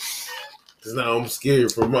about. Because now I'm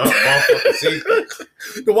scared for my fucking safety.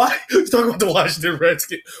 You're talking about the Washington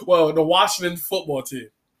Redskins. Well, the Washington football team.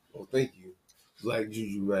 Oh, thank you. Black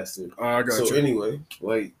Juju Master. I got you. So anyway,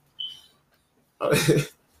 like, could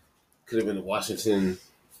have been the Washington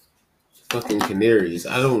fucking Canaries.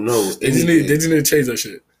 I don't know. They just need to change that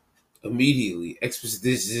shit. Immediately.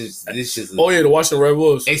 Expeditiously. Oh, yeah, the Washington Red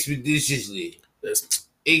Wolves. Expeditiously.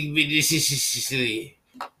 Expeditiously.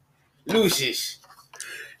 Lucius.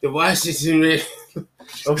 The Washington Red.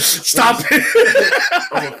 Stop it.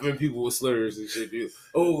 I'm offending people with slurs and shit, dude.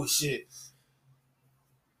 Oh, shit.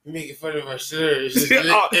 You're making fun of our slurs and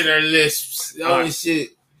our lisps. Oh, shit.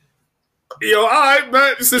 Yo, all right,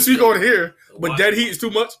 man. Since we going here, but dead heat is too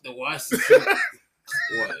much. The Washington.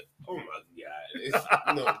 What? Oh, my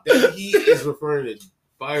God. No, dead heat is referring to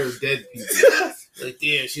fire dead people. Like,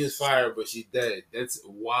 damn, she was fired, but she's dead. That's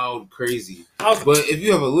wild, crazy. But if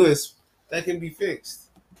you have a lisp, that can be fixed.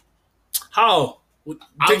 How?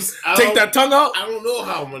 Take that tongue out? I don't know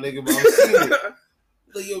how, my nigga, but I've seen it.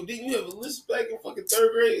 Like, yo, didn't you have a lisp back in fucking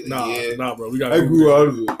third grade? Like, nah, bro. We got. I grew out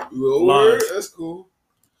of it. Word, that's cool.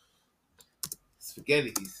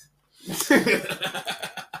 Spaghettis.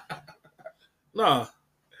 Nah.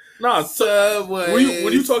 Subway.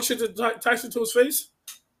 Would you talk shit to Tyson to his face?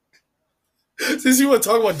 Since you want to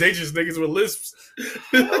talk about dangerous niggas with lisps.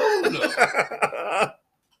 No.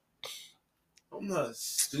 I'm not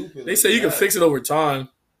stupid. They say you can fix it over time.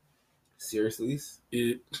 Seriously?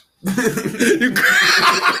 Yeah.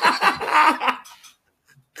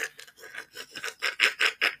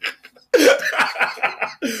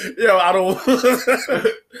 Yo, I don't.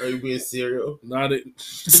 Are you being serial? Not it.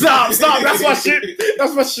 Stop! That's my shit.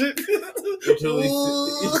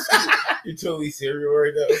 You're totally serial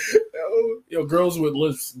right now. Yo, girls with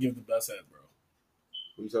lisps give the best head, bro.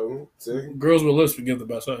 What you talking about? Say? Girls with lisps give the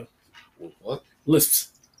best head. What? Lisps.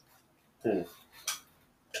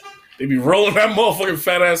 They be rolling that motherfucking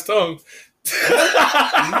fat ass tongue.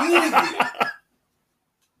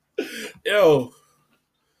 Yo.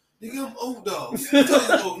 Nigga, I'm old dog. You talking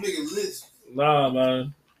about nigga lisp. Nah,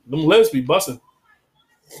 man. Them lisps be busting.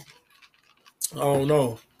 I don't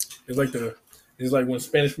know. It's like when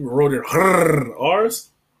Spanish people wrote their R's.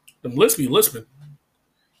 Them lisps be lisping.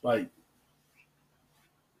 Like,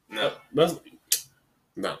 no. That's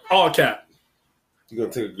no. All cap. You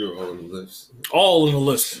gonna take a girl on the lisp? All in the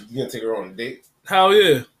lisp. You gonna take her on a date? Hell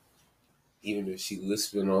yeah. Even if she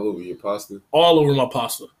lisping all over your pasta? All over my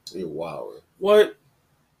pasta. You're wild. What?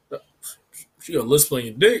 She gonna lisp on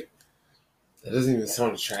your dick? That doesn't even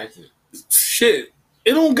sound attractive. Shit.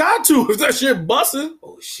 It don't got to if that shit busting.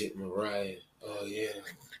 Oh shit, Mariah. Oh yeah.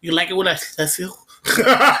 You like it when I feel?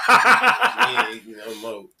 Yeah, I'm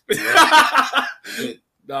out. Yeah.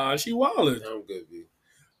 Nah, she wildin'. I'm good, B.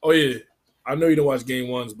 Oh yeah. I know you don't watch game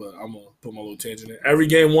ones, but I'm gonna put my little tangent in. Every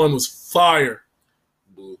game one was fire.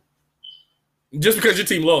 Boo. Just because your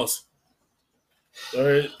team lost. All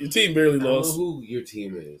right, your team barely lost. I don't know who your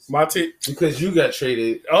team is. My team, because you got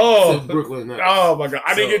traded. To Brooklyn Nets. Oh my god,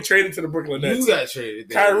 I didn't get traded to the Brooklyn Nets. You got traded.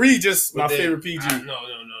 There. Kyrie just my favorite PG. No.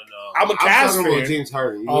 I'm a Cavs fan. About James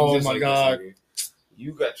Harden. Oh my god,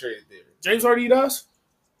 you got traded there. James Harden does.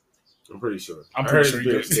 I'm pretty sure. I'm pretty sure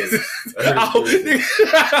he does. I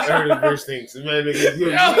heard his first things. Man,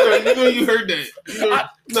 you heard that.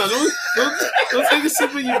 Don't take a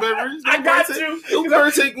sip of your beverage. I got you. Don't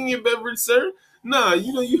partake in your beverage, sir. Nah,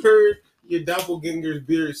 you heard your doppelganger's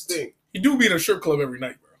beer stink. You do be in a strip club every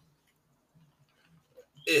night, bro.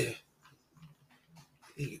 Yeah.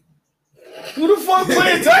 Who the fuck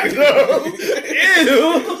playing techno?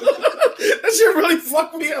 Ew. That shit really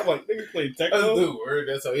fucked me up. Like, nigga playing techno. Dude, word.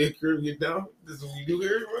 That's how your crib get down. This is what you do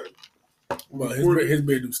here, right? Well, his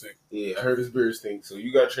beer do stink. Yeah, I heard his beer stink. So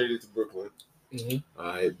you got traded to Brooklyn. Mm-hmm. All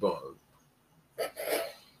right, bomb.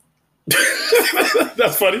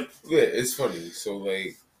 That's funny. Yeah, it's funny.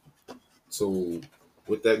 So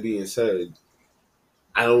with that being said,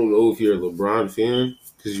 I don't know if you're a LeBron fan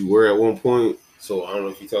because you were at one point. So I don't know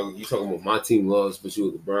if you talking about my team lost, but you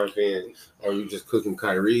a LeBron fan, or you just cooking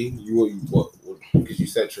Kyrie? You what? Because you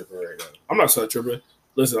set tripping right now. I'm not set tripping.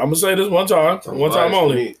 Listen, I'm gonna say this one time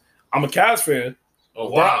only. I'm a Cavs fan. Oh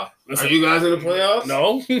wow! Listen, are you guys in the playoffs?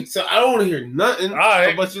 No. So I don't want to hear nothing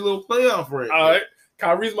about your little playoff rant. All right,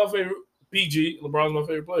 Kyrie's my favorite. PG, LeBron's my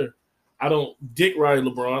favorite player. I don't dick ride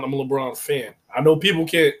LeBron. I'm a LeBron fan. I know people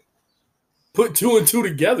can't put 2 and 2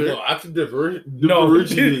 together. No, I can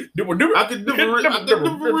differentiate. I can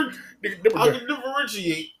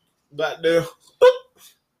differentiate. Goddamn.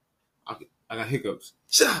 I got hiccups.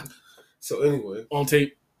 So anyway, on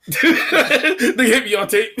tape. They hit me on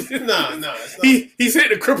tape. Nah. He's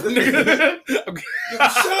hitting a cripple nigga.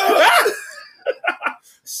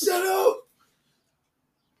 Shut up.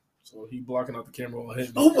 So he blocking out the camera while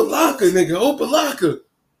hitting. Opa-laka, nigga. Opa-laka.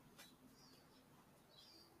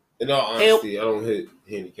 In all honesty, I don't hit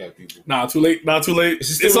handicapped people. Nah, too late.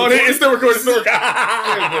 It's on it. It's still recording.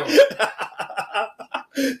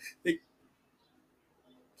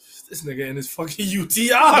 This nigga in his fucking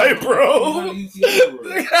UTI, bro.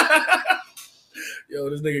 Yo,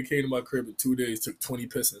 this nigga came to my crib in 2 days, took 20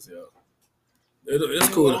 pisses, yo. It's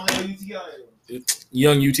cool.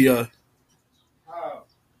 Young UTI. How?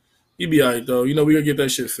 He be alright, though. You know, we gotta get that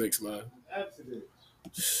shit fixed, man. Abstinent.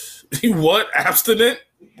 What? Abstinent?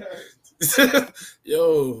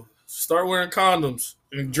 Yo, start wearing condoms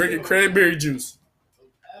and drinking cranberry juice.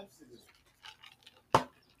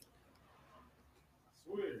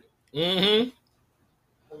 Mm-hmm.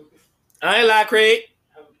 I ain't lie, Craig.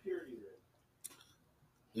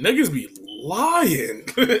 Niggas be lying.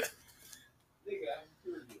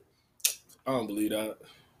 I don't believe that.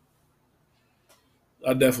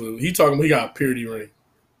 I definitely. He talking about he got a purity ring.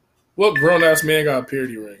 What grown ass man got a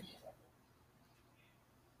purity ring?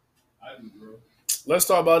 I do, bro. Let's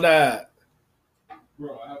talk about that.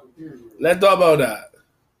 Bro, I have a purity ring. Let's talk about that.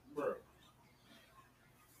 Bro.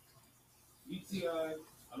 UTI, I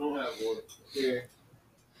don't have one. Okay.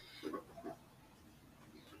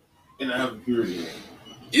 And I have a purity ring.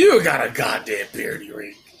 You got a goddamn purity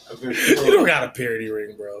ring. You don't got a purity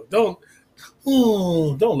ring, bro. Don't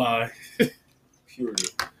lie. Purity.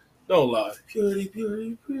 Don't lie.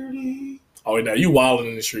 Purity. Oh, wait, now you wilding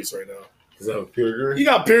in the streets right now. Is that a purity ring? You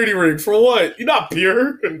got purity ring for what? You're not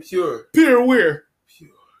pure. I'm pure. Pure where? Pure.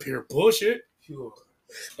 Pure bullshit. Pure.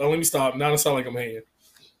 Oh, let me stop. Now it sound like I'm hanging.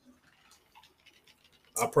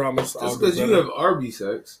 I promise. That's because you have RB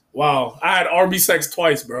sex. Wow. I had RB sex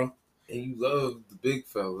twice, bro. And you love the big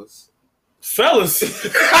fellas. Fellas?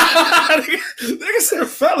 Nigga said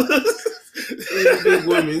fellas. And big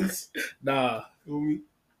women's. Nah. And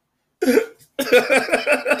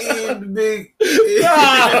the big.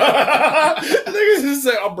 Nah. Niggas just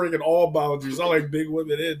say I'm breaking all boundaries. I like big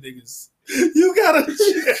women and niggas. You gotta.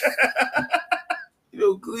 You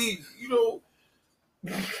know, Glee. You know.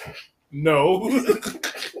 No.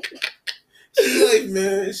 She like,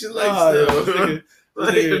 man. She likes that.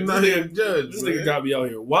 This nigga got me out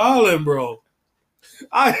here wilding, bro.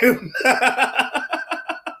 I am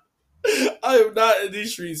not in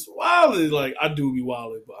these streets wilding. Like, I do be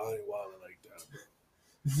wilding, but I ain't wilding like that, bro.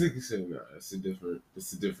 This nigga said, nah, it's a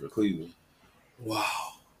different Cleveland. Wow.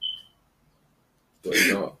 But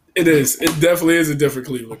no. It is. It definitely is a different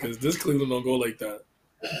Cleveland, because this Cleveland don't go like that.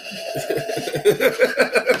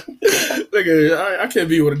 Nigga, I can't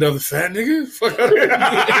be with another fat nigga. Fuck out here.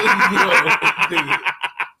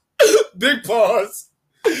 Big pause.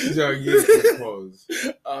 Big pause.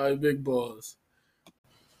 Alright, big pause.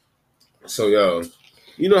 So, yo,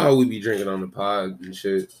 you know how we be drinking on the pod and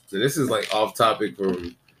shit. So this is like off topic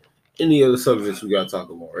from any other subjects we gotta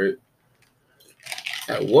talk about, right?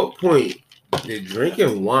 At what point did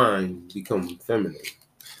drinking wine become feminine?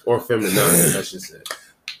 Or feminized, I should say.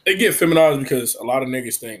 It get feminized because a lot of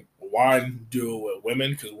niggas think wine deal with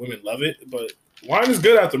women because women love it, but wine is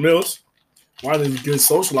good after meals. Wine is good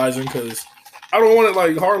socializing because I don't want it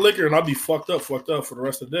like hard liquor and I'll be fucked up for the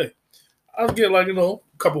rest of the day. I'll get like, a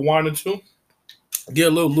cup of wine or two, get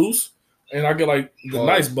a little loose, and I get like the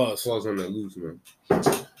nice buzz. Falls on that loose, man.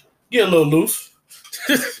 Get a little loose.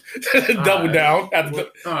 Double down.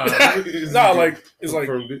 It's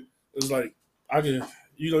like I can,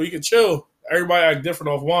 you can chill. Everybody act different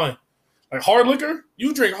off wine. Like hard liquor,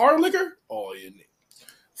 you drink hard liquor? Oh, yeah.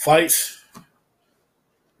 Fights.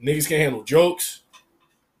 Niggas can't handle jokes.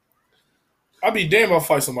 I'd be damn if I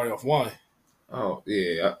fight somebody off wine. Oh,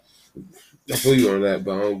 yeah. I feel you on that,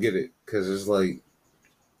 but I don't get it. Because it's like,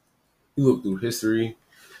 you look through history,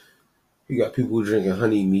 You got people drinking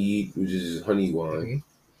honey mead, which is honey wine. Mm-hmm.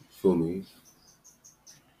 Feel me?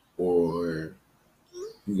 Or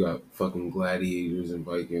you got fucking gladiators and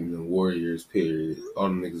Vikings and warriors, period. All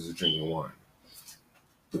the niggas are drinking wine.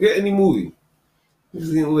 Look at any movie.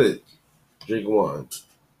 Niggas getting lit. Drinking wine.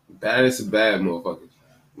 Baddest of bad motherfuckers.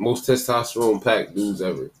 Most testosterone packed dudes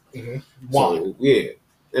ever. Mm-hmm. Wine. So, yeah.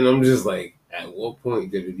 And I'm just like, at what point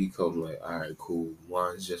did it become like, all right, cool,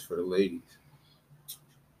 wine's just for the ladies?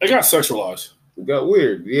 It got sexualized. It got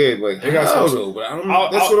weird. Yeah, like, it got sexual. But I don't know.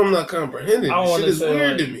 That's what I'm not comprehending. Shit is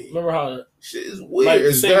weird to me. Remember how... Shit is weird. Like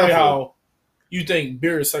the same way how you think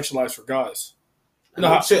beer is sexualized for guys. You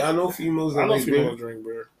know, I know females that like beer. Drink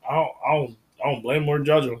beer. I don't blame or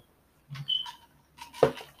judge them.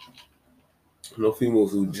 I know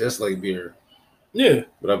females who just like beer. Yeah.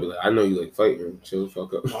 But I'll be like, I know you like fighting. Chill the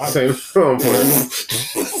fuck up.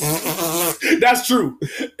 That's true.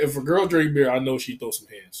 If a girl drink beer, I know she throw some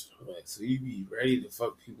hands. Like, so you be ready to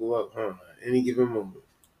fuck people up, huh? At any given moment.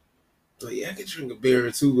 Like, yeah, I could drink a beer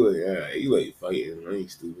or two, but yeah, you like fighting. I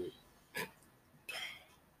ain't stupid.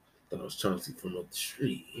 Thought it was Chauncey from up the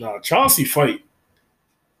street. Nah, Chauncey fight.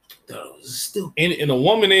 Thought it was stupid. And a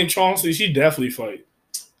woman named Chauncey, she definitely fight.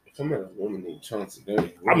 If I met a woman named Chauncey,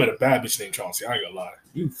 I met a bad bitch named Chauncey. I ain't gonna lie.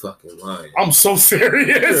 You fucking lying. I'm so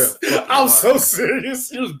serious. I'm so serious.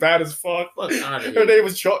 She was bad as fuck. Her name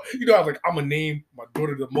was Chauncey. You know, I was like, I'm gonna name my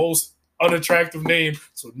daughter the most unattractive name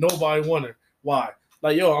so nobody want her. Why?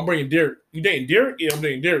 Like, yo, I'm bringing Derek. You dating Derek? Yeah, I'm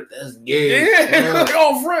dating Derek. That's gay. Yeah. Like,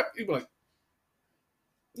 oh, friend. You be like,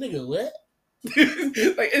 nigga, what?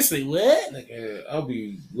 Like, instantly, what? Like, I'll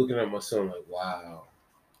be looking at my son like, wow.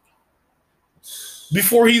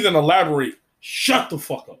 Before he even elaborate, shut the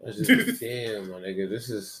fuck up. Just, damn, my nigga, this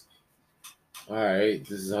is all right.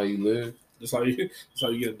 This is how you live. That's how you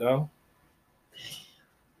get it down.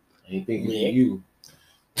 I ain't thinking it'd be you.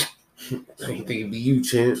 I ain't thinking it'd be you,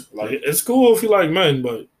 champ. Like, it's cool if you like men,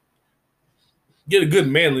 but get a good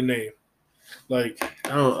manly name. Like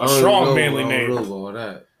a strong manly name. I don't know about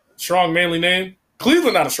that. Strong manly name.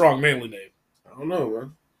 Cleveland not a strong manly name. I don't know,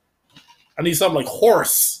 man. I need something like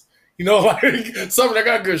Horace. You know, like something that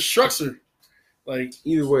got good structure. Like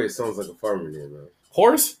either way, it sounds like a farmer name, man.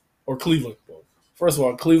 Horace or Cleveland? First of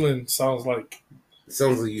all, Cleveland sounds like it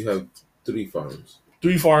sounds like you have 3 farms.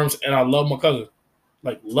 3 farms, and I love my cousin.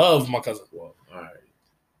 Like love my cousin. Well, all right.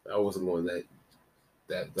 I wasn't going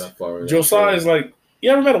that far. Josiah is like, you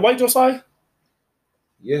ever met a white Josiah?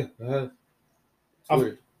 Yeah, I have.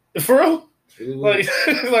 For real? Really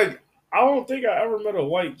like I don't think I ever met a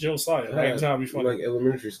white Josiah. Like, trying to be funny. Like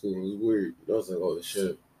elementary school, it was weird. I was like, oh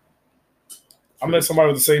shit. I met somebody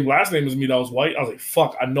with the same last name as me that was white. I was like,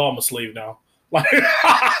 fuck, I know I'm a slave now. Like,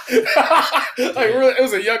 really, it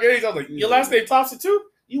was a young age. I was like, your last name Thompson too?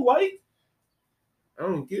 You white? I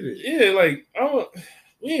don't get it. Yeah, like,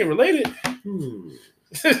 we ain't related.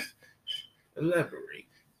 Elaborate.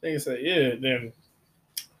 They say, yeah, then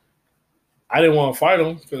I didn't want to fight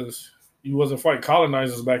him because you wasn't fighting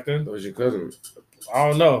colonizers back then. That was your cousin. I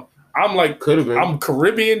don't know. I'm like, could have been. I'm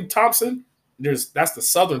Caribbean Thompson. That's the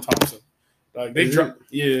Southern Thompson. Like they drop,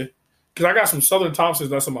 yeah. Because I got some Southern Thompsons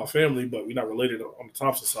that's in my family, but we're not related on the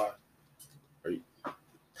Thompson side. Are you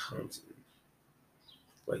Thompson?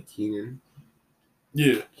 Like Keenan?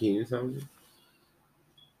 Yeah. Keenan Thompson?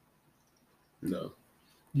 No.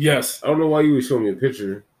 Yes. I don't know why you would show me a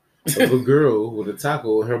picture of a girl with a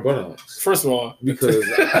taco in her buttocks. First of all, because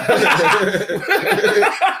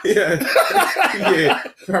yeah,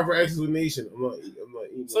 proper explanation. I'm not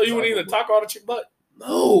eating. So you would eat a taco out of chick butt?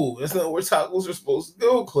 No, that's not where tacos are supposed to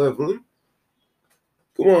go, Cleveland.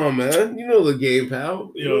 Come on, man. You know the game,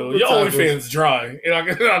 pal. Yo, your OnlyFans dry, and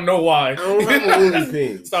I know why. I don't have an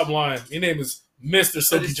OnlyFans. Stop lying. Your name is Mr.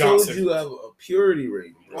 Silky I just Johnson. told you I have a purity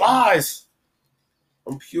rate. Bro. Lies.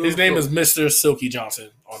 I'm pure. His name is Mr. Silky Johnson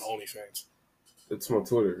on OnlyFans. It's my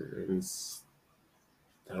Twitter. And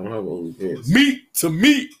I don't have OnlyFans. Meat to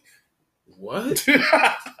meat. What?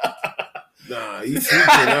 Nah, you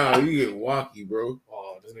tweaking out. You get wacky, bro.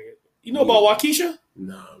 Oh, this nigga. You know about Waukesha?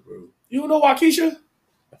 Nah, bro. You don't know Waukesha?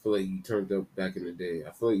 I feel like you turned up back in the day.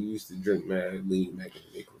 I feel like you used to drink mad lean back in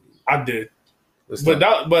the day. I did. Let's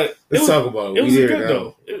talk about it. It was good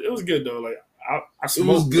though. It was good though. Like I smoked.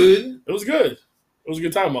 It was good. It was good. It was a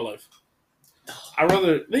good time in my life. I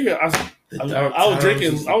rather nigga. I was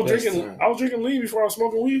drinking lean before I was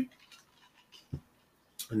smoking weed.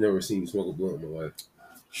 I've never seen you smoke a blunt in my life.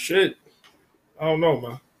 Shit. I don't know,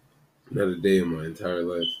 man. Not a day in my entire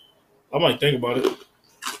life. I might think about it.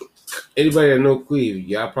 Anybody that know Cleve,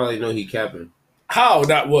 y'all probably know he capping. How?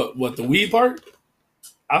 That what? The weed part?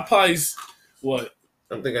 I probably what?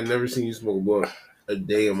 I think I've never seen you smoke a blunt a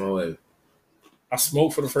day in my life. I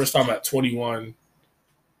smoked for the first time at 21.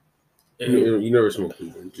 You never smoked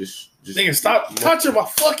weed. Just nigga, stop touching my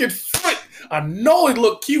fucking foot. I know it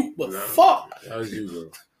look cute, but fuck. That was you,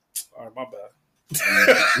 bro. All right, my bad.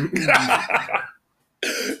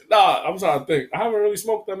 Nah, I'm trying to think. I haven't really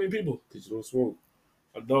smoked that many people. Because you don't smoke.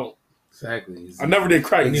 I don't. Exactly. Ezekiel. I never did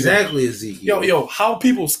crack. Exactly, Ezekiel. Yo, how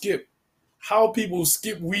people skip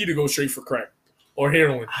weed to go straight for crack or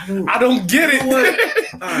heroin? I don't get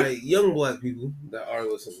it. All right, young black people that are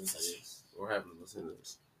listening to this or haven't listened to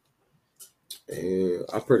this. And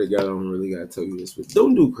I pray to God I don't really gotta tell you this, but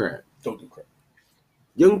don't do crack. Don't do crack.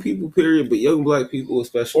 Young people, period, but young black people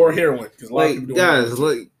especially. Or heroin. Like, guys,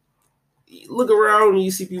 like, look around and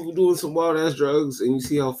you see people doing some wild ass drugs and you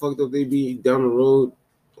see how fucked up they be down the road.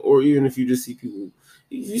 Or even if you just see people,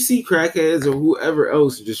 if you see crackheads or whoever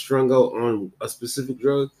else just strung out on a specific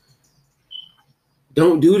drug,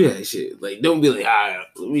 don't do that shit. Like, don't be like,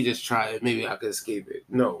 let me just try it. Maybe I can escape it.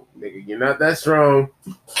 No, nigga, you're not that strong.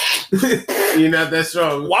 You're not that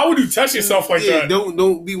strong. Why would you touch yourself like that?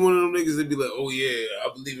 Don't be one of them niggas that be like, oh yeah,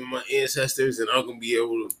 I believe in my ancestors and I'm gonna be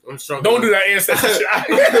able to. I'm strong. Don't do that ancestor shit.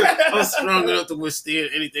 I'm strong enough to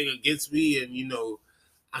withstand anything against me, and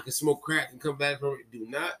I can smoke crack and come back from it. Do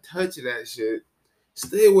not touch that shit.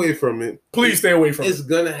 Stay away from it. Please stay away from it. It's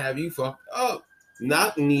gonna have you fucked up.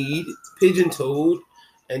 Knock kneed, pigeon toed,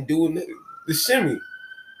 and doing the shimmy.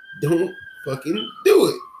 Don't fucking do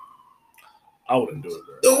it. I wouldn't do it,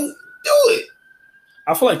 bro. Don't do it.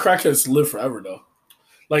 I feel like crackheads live forever, though.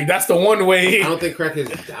 Like, that's the one way. I don't think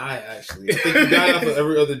crackheads die, actually. I think you die off of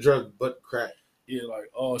every other drug but crack. Yeah,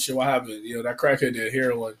 like, oh shit, what happened? That crackhead did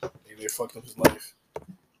heroin and they fucked up his life.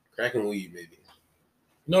 Crack and weed, maybe.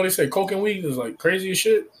 They say coke and weed is like crazy as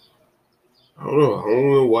shit. I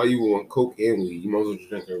don't know why you want coke and weed. You might as well just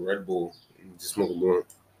drink a Red Bull and just smoke a blunt.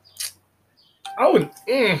 I would.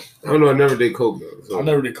 I don't know. I never did coke though. So. I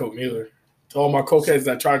never did coke neither. To all my cokeheads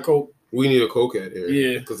that tried coke, we need a cokehead here.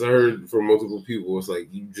 Yeah, because I heard from multiple people, it's like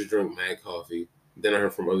you just drink mad coffee. Then I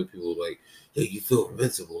heard from other people like, yo, you feel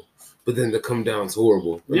invincible, but then the come down's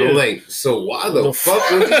horrible. And I'm like, so why the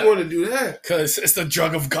fuck would you want to do that? Because it's the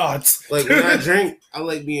drug of gods. Like when I drink, I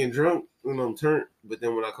like being drunk when I'm turned, but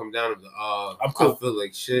then when I come down, I'm like, I'm cool. I feel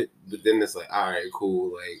like shit. But then it's like, all right,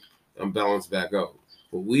 cool. Like I'm balanced back out.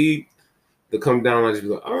 But weed, the come down, I just be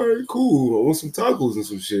like, all right, cool. I want some tacos and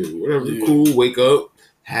some shit. Whatever, cool. Wake up,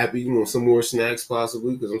 happy. Want some more snacks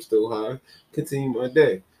possibly because I'm still high. Continue my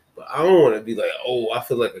day. But I don't want to be like, oh, I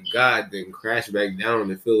feel like a god, then crash back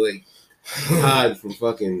down and feel like God from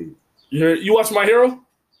fucking. You watch My Hero?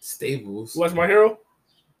 Staples. You watch My Hero?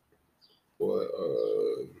 What?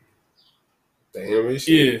 The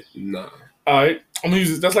animation? Yeah. Nah. All right. I'm gonna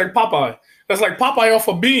use it. That's like Popeye. That's like Popeye off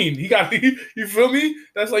a bean. He got, you feel me?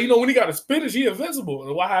 That's like, when he got a spinach, he invincible.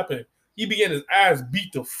 And what happened? He be getting his ass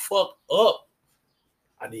beat the fuck up.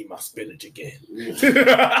 I need my spinach again.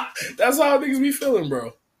 That's how niggas be feeling,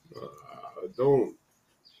 bro. Don't.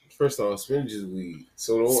 First off, spinach is weed.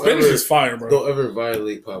 So spinach is fire, bro. Don't ever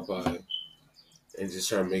violate Popeye and just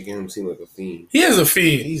try making him seem like a fiend. He is a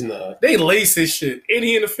fiend. He's not. They lace his shit. Ain't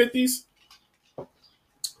he in the 50s?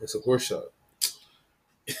 It's a horse shot.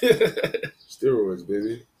 Steroids,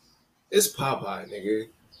 baby. It's Popeye, nigga.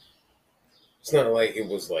 It's not like it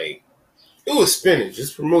was spinach.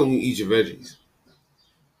 It's promoting you eat your veggies.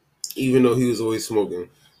 Even though he was always smoking.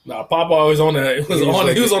 Nah, Popeye was on that.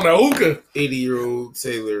 He was on that hookah. 80-year-old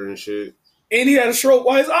sailor and shit. And he had a stroke.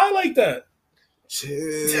 Why his eye like that?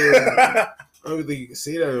 Chill. I don't think you can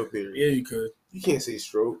say that up here. Yeah, you could. You can't say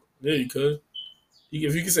stroke. Yeah, you could.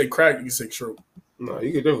 If you can say crack, you can say stroke. No,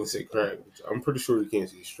 you could definitely say crack. I'm pretty sure you can't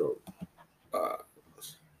say stroke.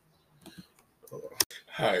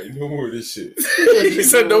 Alright, no more of this shit. You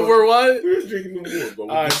said no more what? We're drinking no more, but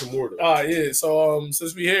we'll get some more though. Yeah. So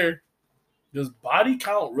since we here, does body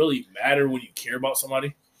count really matter when you care about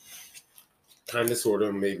somebody? Kinda,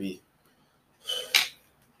 sorta, maybe.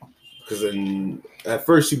 Because then at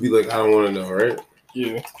first you'd be like, I don't want to know, right?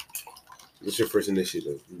 Yeah. What's your first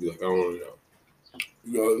initiative? You'd be like, I don't want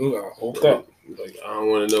to know. Okay. Like, I don't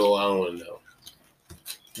want to know. I don't want to know.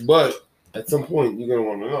 But at some point, you're gonna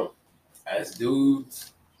want to know. As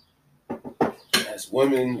dudes, as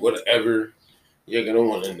women, whatever, you're gonna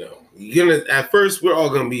want to know. At first, we're all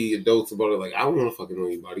gonna be adults about it. Like, I don't want to fucking know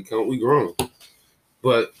your body count. We grown.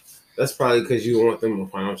 But that's probably because you don't want them to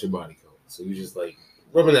find out your body count. So you're just like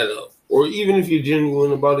rubbing that up. Or even if you're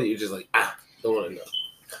genuine about it, you're just like, don't want to know.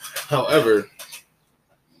 However,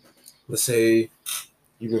 let's say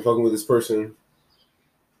you've been fucking with this person.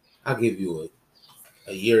 I'll give you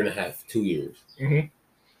a year and a half, 2 years. Mm-hmm.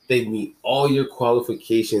 They meet all your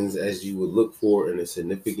qualifications as you would look for in a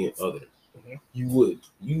significant other. you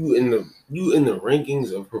in the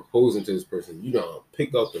rankings of proposing to this person. You don't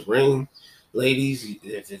pick up the ring, ladies.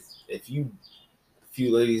 If you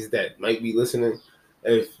few ladies that might be listening,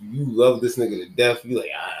 if you love this nigga to death, you like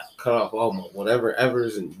cut off all my whatever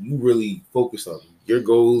evers, and you really focus on your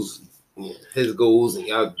goals, his goals, and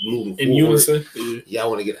y'all moving in unison. Y'all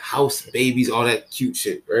want to get a house, babies, all that cute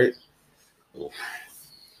shit, right?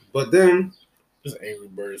 But then this Angry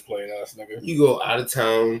Birds playing ass nigga. You go out of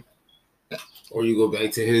town, or you go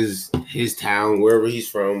back to his town, wherever he's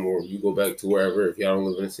from, or you go back to wherever if y'all don't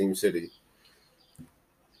live in the same city.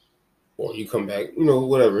 Or you come back,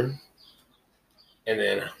 whatever. And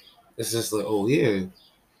then it's just like, oh yeah,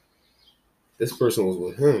 this person was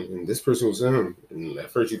with him, and this person was with him. And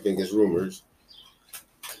at first you think it's rumors.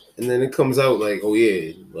 And then it comes out like, oh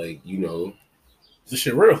yeah, like, this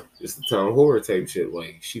shit real. It's the town horror type shit.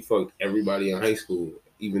 Like, she fucked everybody in high school,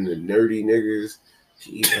 even the nerdy niggas.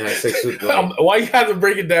 She even had sex with them. Why you have to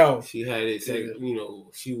break it down? She had it,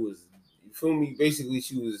 she was, you feel me? Basically,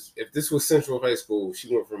 she was, if this was Central High School,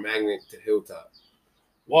 she went from Magnet to Hilltop.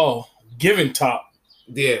 Whoa, giving top.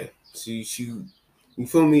 Yeah. She, you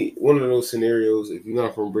feel me? One of those scenarios, if you're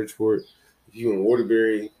not from Bridgeport, if you're in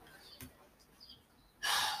Waterbury,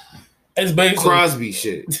 it's basically Crosby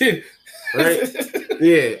shit. Right?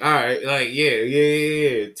 Yeah, all right. Like,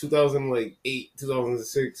 yeah. 2008,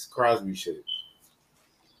 2006, Crosby shit.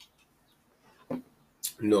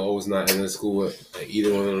 No, I was not in the school at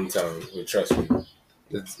either one of them towns. But trust me,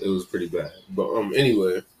 it was pretty bad. But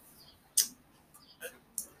anyway,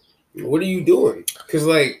 what are you doing? Because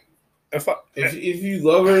like, if you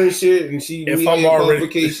love her and shit, and she meets your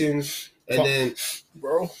qualifications, and then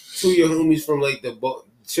bro, two of your homies from like the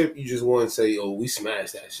chip you just want to say, oh, we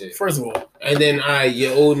smashed that shit. First of all, and then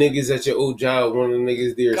your old niggas at your old job, one of the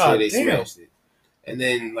niggas there said they smashed it. And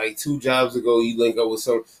then, like, 2 jobs ago, you link up with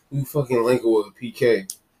you fucking link up with a PK.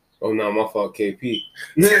 Oh, no, my fault, KP.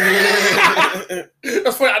 That's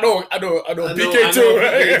funny. I know PK too,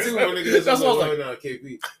 right? PK too, my nigga. That's what I was like, nah,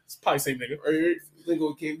 KP. It's probably the same nigga. Right? Link up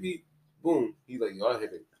with KP, boom. He like, yo, I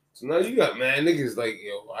hit it. So now you got mad niggas like,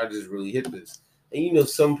 yo, I just really hit this. And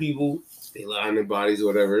some people, they lie on their bodies or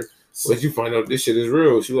whatever, but you find out this shit is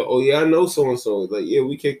real. She like, oh, yeah, I know so-and-so. Like, yeah,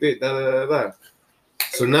 we kicked it, da-da-da-da.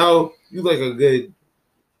 So now you like a good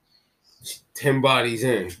 10 bodies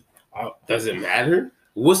in. Does it matter?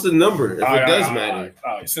 What's the number if it does matter?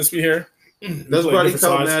 All right. Since we here, does body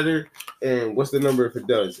count matter? And what's the number if it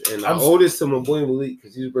does? And I owe this to my boy Malik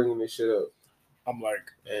because he's bringing this shit up. I'm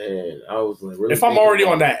like, and I was like, really if I'm already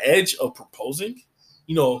on that edge of proposing,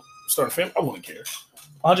 start a family, I wouldn't care.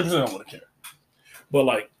 100% I wouldn't care. But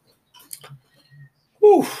like,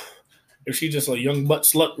 whew. If she just a young butt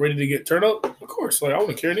slut ready to get turned up, of course. Like, I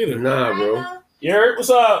wouldn't care neither. Nah, bro. You heard?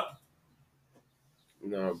 What's up?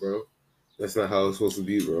 Nah, bro. That's not how it's supposed to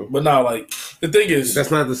be, bro. But now, like, the thing is...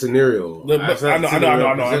 That's not the scenario. I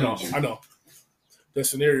know. The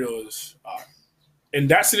scenario is... in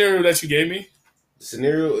that scenario that you gave me... The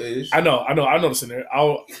scenario is... I know the scenario.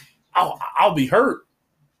 I'll be hurt.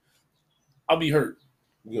 I'll be hurt.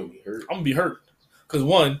 You're going to be hurt? I'm going to be hurt. Because,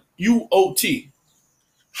 one, you OT.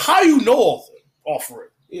 How you know offer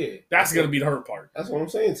it? Yeah, that's gonna be the hurt part. That's what I'm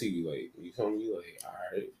saying to you. Like, you told me, like, all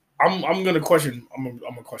right. I'm gonna question. I'm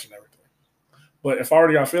gonna question everything. But if I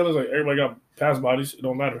already got feelings, like everybody got past bodies, it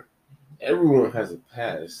don't matter. Everyone has a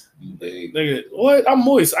past. Nigga, what? I'm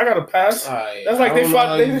moist. I got a past. Right, that's like they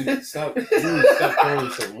fought. Stop calling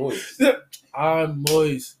me so moist. I'm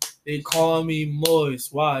moist. They call me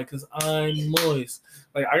moist. Why? Because I'm moist.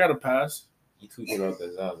 Like I got a pass. You tweaking out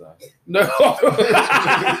the Zaza. No.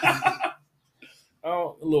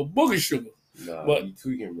 Oh, a little booger sugar. Nah, but you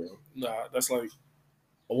tweaking, bro. Nah, that's like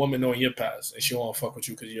a woman knowing your past and she won't fuck with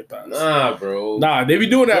you because you're past. Nah, bro. Nah, they be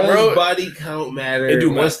doing that, bro. Does body count matter? It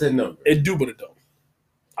do. What's the number? It do, but it don't.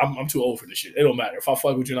 I'm too old for this shit. It don't matter. If I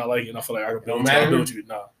fuck with you and I like you and I feel like I can build with you,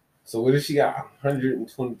 nah. So what if she got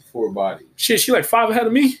 124 bodies? Shit, she like 5 ahead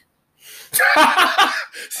of me.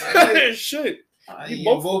 Shit. You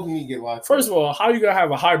both need to get locked. First of all, how you gonna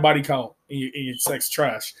have a high body count in your sex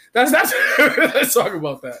trash? That's let's talk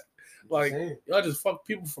about that. Like y'all just fuck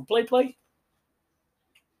people for play.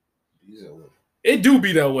 It do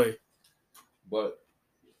be that way. But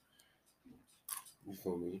you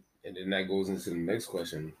feel me? And then that goes into the next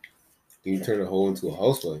question. Can you turn a hoe into a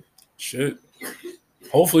housewife? Shit.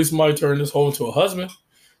 Hopefully somebody turn this hoe into a husband.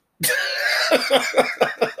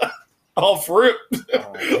 Off rip.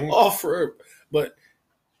 Off rip. But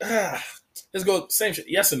let's go same shit.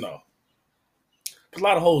 Yes and no. A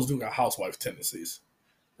lot of hoes do got housewife tendencies.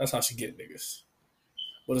 That's how she get niggas.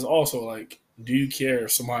 But it's also like, do you care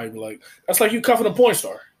if somebody be like, that's like you cuffing a porn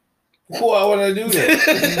star. Why would I do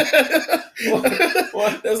that?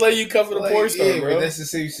 what? That's like you cover the porn star, bro. That's the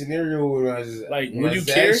same scenario when I just like when you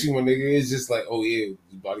care. You, my nigga, it's just like, oh yeah,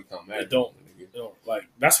 the body count matters. Don't like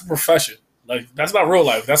that's a profession. Like that's not real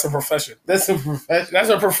life. That's a profession. That's a profession. That's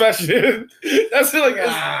a profession. That's like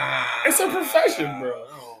it's a profession, bro.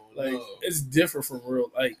 Like it's different from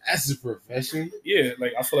real. Like that's a profession. Yeah,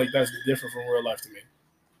 like I feel like that's different from real life to me.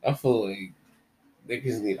 I feel like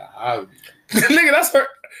niggas need a hobby. Nigga, that's her.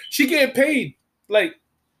 She getting paid like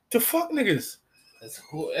to fuck niggas. That's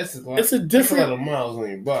cool. It's a different. That's a lot of miles on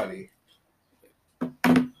your body.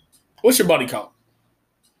 What's your body count?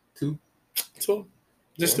 2.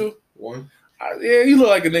 Just 1. 2? 1. Yeah, you look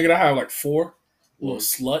like a nigga that have like 4. Little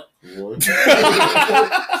slut. 1.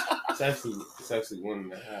 It's actually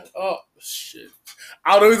 1.5. Oh shit!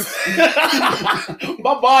 Out of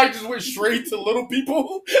my mind just went straight to little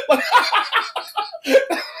people. I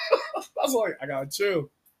was like, I gotta chill.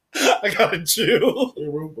 Yeah,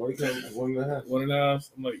 bro, body count 1.5. 1.5.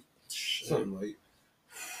 I'm like, shit. Something like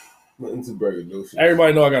nothing too brave, no shit.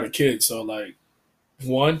 Everybody know I got a kid, so like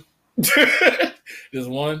 1. Just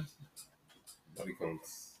 1. Body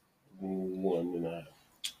counts 1.5.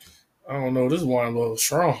 I don't know. This one a little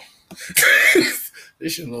strong.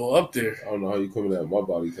 This shit a little up there. I don't know how you coming at my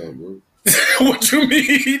body count, bro. What you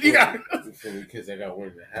mean? You got because I got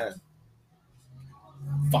 1.5.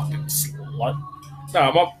 Fucking slut.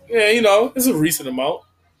 Nah, you know, it's a recent amount.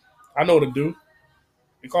 I know what to do.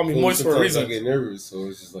 They call me moist for a reason. I get nervous, so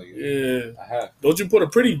it's just like I have. Don't you put a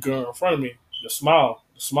pretty girl in front of me? The smile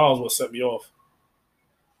is what set me off.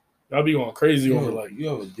 Y'all be going crazy over like you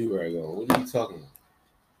have a do-rag on. What are you talking about?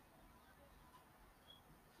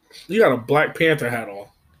 You got a Black Panther hat on.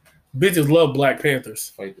 Bitches love Black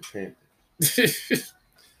Panthers. Fight the Panther.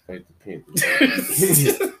 Fight the Panther.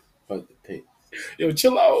 Fight the Panther. Yo,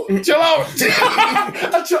 chill out.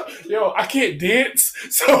 Yo, I can't dance,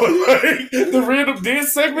 so like the random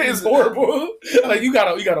dance segment is horrible. Like you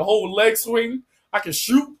got a whole leg swing. I can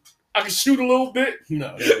shoot a little bit.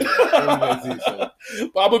 No, but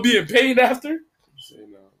I'm gonna be in pain after. Say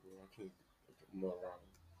no, bro. I can't. I'm not wrong.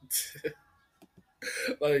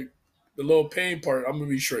 Like the little pain part, I'm gonna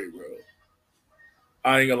be straight, bro.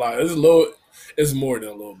 I ain't gonna lie. It's more than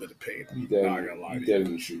a little bit of pain. You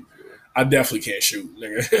definitely shoot, bro. I definitely can't shoot,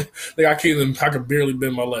 nigga. Like I could barely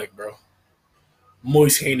bend my leg, bro.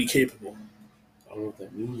 Moist, handy, capable. I don't know what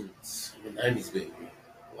that means. I'm a 90s baby.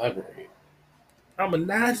 Elaborate. I'm a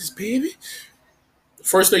 90s baby.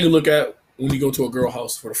 First thing you look at when you go to a girl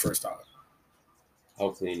house for the first time. How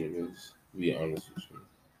clean it is, to be honest with you.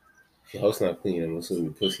 If your house not clean, I'm assuming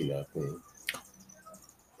your pussy not clean.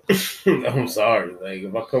 I'm sorry. Like,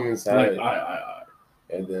 if I come inside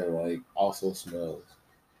and then, like, also smells.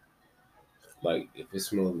 Like, if it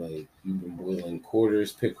smells like you've been boiling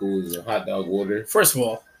quarters, pickles, and hot dog water. First of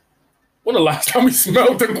all, when the last time we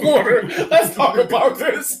smelled the quarter? Let's talk about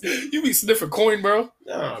this. You be sniffing coin, bro.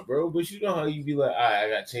 Nah, bro. But you know how you be like, all right, I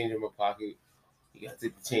got change in my pocket. You got to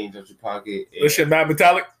take the change out your pocket. This shit not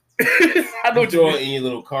metallic. I know what you mean. In your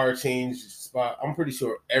little car change spot. I'm pretty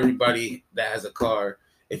sure everybody that has a car,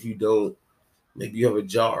 if you don't, maybe you have a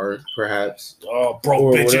jar, perhaps. Oh, broke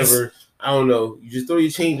or bitches. Whatever. I don't know. You just throw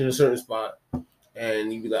your change in a certain spot,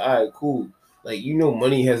 and you be like, all right, cool. Like, you know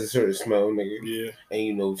money has a certain smell, nigga. Yeah. And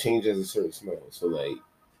you know change has a certain smell. So, like,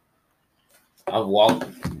 I've walked,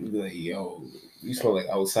 you be like, yo, you smell like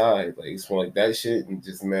outside. Like, you smell like that shit and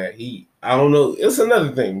just mad heat. I don't know. It's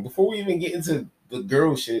another thing. Before we even get into the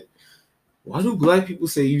girl shit, why do black people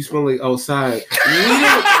say you smell like outside?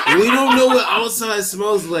 We don't know what outside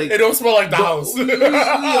smells like. It don't smell like the house. We don't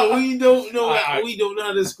know. We don't know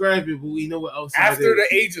how to describe it, but we know what outside after is.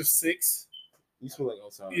 The age of 6. You smell like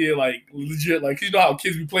outside. Yeah, like legit. Like, you know how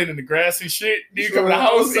kids be playing in the grass and shit? You come in the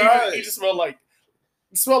house, you just smell like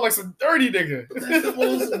some dirty nigga. That's the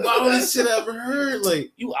most wildest shit I ever heard. Like,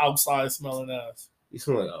 you outside smelling ass. You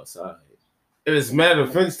smell like outside. And it's mad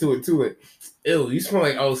offense to it too. Like, ew, you smell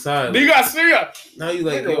like outside. You got serious. Now you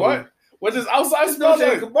like, nigga, what? What does outside smell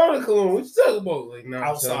like? Cabana cologne. What you talking about? Like, nah,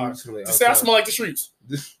 outside. Like just say I smell like the streets.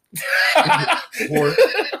 Whore.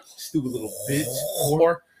 Stupid little bitch.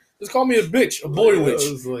 Whore. Just call me a bitch, a boy witch.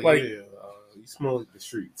 Like you smell like the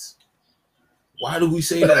streets. Why do we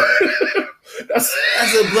say that?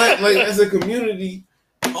 That's a black, like, as a community,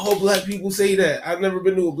 all black people say that. I've never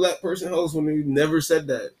been to a black person's house when they never said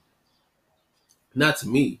that. Not to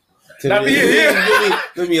me. Not me. Yeah.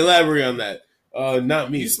 Let me elaborate on that.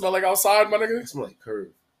 Not me. You smell like outside, my nigga? I smell like curve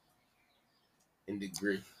and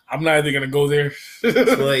degree. I'm not even gonna go there.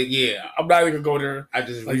 Like, yeah, I'm not even gonna go there. I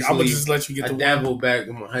just like, I'm gonna just let you get. I dabbled back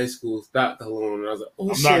in my high school stock cologne, and I was like, oh,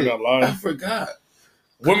 I'm shit, not gonna lie. I forgot.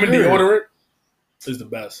 Women deodorant is the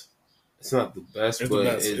best. It's not the best, but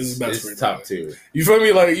it's the best. It's top tier. You feel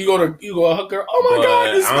me? Like you go a hooker. Oh my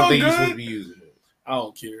god, this I don't think good. You're supposed to be using it. I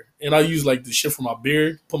don't care, and I use like the shit for my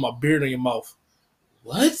beard. Put my beard in your mouth.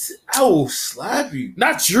 What? I will slap you.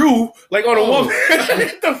 Not you, like on a woman.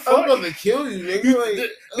 What the fuck? I'm about to kill you, nigga.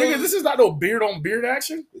 Like, nigga, this is not no beard on beard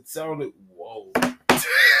action. It sounded whoa.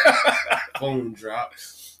 Phone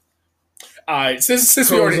drops. All right, since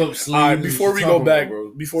we already, all right, before we go back,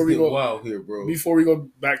 before we go wild here, bro. Before we go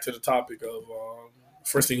back to the topic of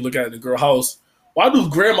first thing you look at in the girl house, why do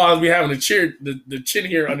grandmas be having the chin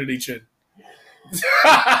hair under their chin?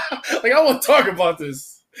 Like I want to talk about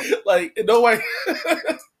this. Like no way.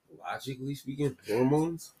 Logically speaking,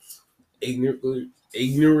 hormones.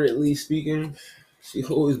 Ignorantly speaking, she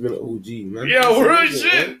always been an OG, man. Yo, real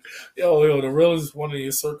shit. Man. Yo, the realest one in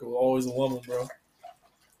your circle, always a woman, bro.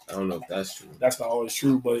 I don't know if that's true. That's not always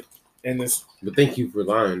true, but in this. But thank you for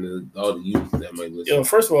lying to all the youth that might listen. Yo,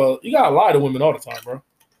 first of all, you gotta lie to women all the time, bro.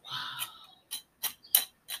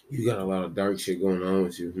 You got a lot of dark shit going on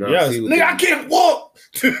with you. Now, yes, nigga, I can't walk.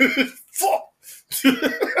 Fuck.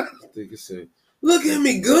 Nigga said, "Look at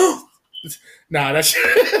me, Gump." Nah, that shit.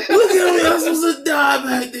 Look at me, I'm supposed to die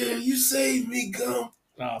back there. You saved me, Gump.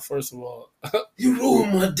 Nah, first of all, you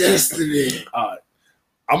ruined my destiny. All right.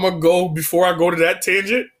 I'm going to go, before I go to that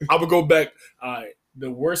tangent, I'm going to go back. All right. The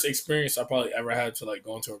worst experience I probably ever had to, like,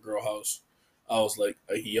 go into a girl house, I was, like,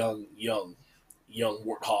 a young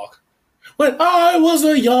warthog. When I was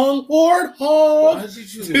a young warthog. Why did you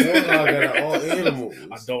choose a warthog out of all animals?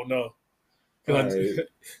 I don't know. Right.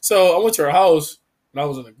 So I went to her house, and I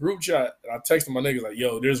was in a group chat, and I texted my niggas, like,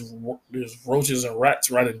 yo, there's roaches and rats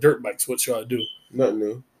riding dirt bikes. What should I do? Nothing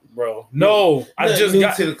new. Bro, no. I just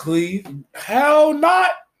got to the cleave. Hell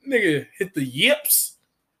not. Nigga, hit the yips.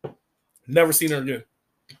 Never seen her again.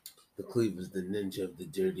 The cleave is the ninja of the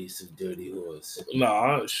dirtiest of dirty horse.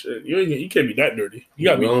 Nah, shit. You can't be that dirty. You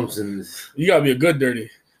gotta be a good dirty.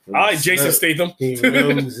 All right, Jason Statham. He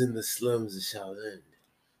roams in the slums of Shaolin.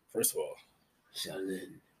 First of all,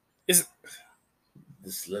 Shaolin. It's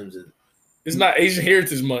the slums of. It's not Asian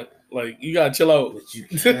Heritage Month. Like, you gotta chill out. But you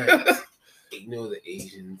can't ignore the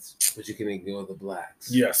Asians, but you can ignore the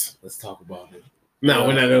blacks. Yes. Let's talk about it. No,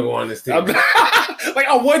 we're not gonna go on this thing. Like,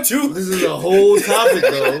 I want to. This is a whole topic,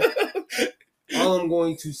 though. All I'm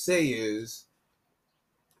going to say is,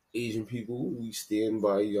 Asian people, we stand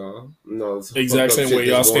by y'all. No, it's exact same way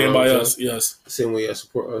y'all stand by us. Yes. Same way y'all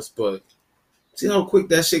support us, but see how quick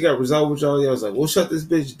that shit got resolved with y'all? Y'all was like, we'll shut this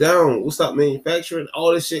bitch down. We'll stop manufacturing.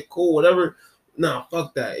 All this shit, cool, whatever. Nah,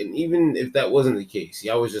 fuck that. And even if that wasn't the case,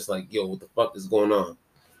 y'all was just like, yo, what the fuck is going on?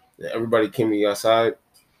 And everybody came to your side,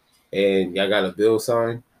 and y'all got a bill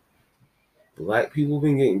signed. Black people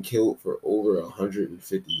been getting killed for over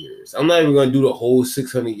 150 years. I'm not even gonna do the whole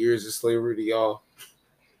 600 years of slavery to y'all.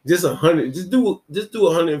 Just 100. Just do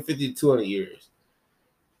 150 to 200 years.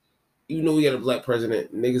 Even though we got a black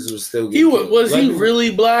president, niggas was still getting killed. Was he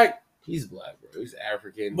really black? He's black, bro. He's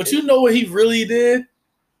African. But you know what he really did?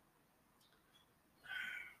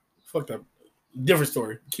 Fuck that. Different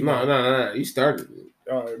story. No. You started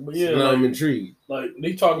it. All right, but yeah. So now I'm intrigued. Like,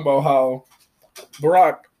 they talking about how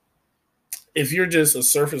Barack, if you're just a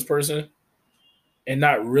surface person and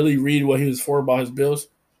not really read what he was for about his bills,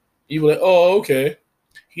 you were like, oh, okay.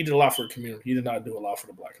 He did a lot for the community. He did not do a lot for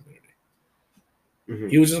the black community. Mm-hmm.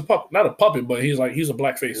 He was just a puppet. Not a puppet, but he's a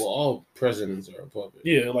black face. Well, all presidents are a puppet.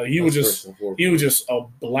 Yeah, like he was just a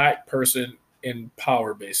black person in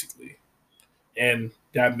power, basically. And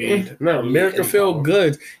that made America feel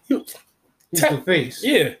good. He's the face.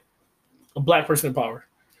 Yeah. A black person in power.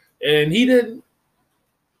 And he didn't.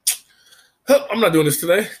 I'm not doing this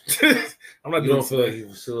today. I'm not doing this today. Like he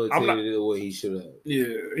facilitated it the way he should have. Yeah.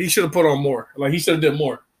 He should have put on more. Like, he should have did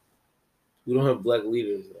more. We don't have black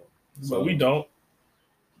leaders, though. But we don't.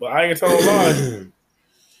 But I ain't gonna tell no lie.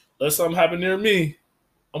 Unless something happen near me,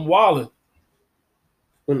 I'm wilding.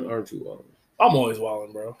 When aren't you wilding? I'm always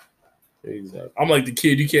wilding, bro. Exactly. I'm like the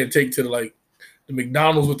kid you can't take to the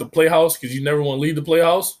McDonald's with the playhouse because you never want to leave the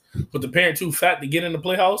playhouse, but the parent too fat to get in the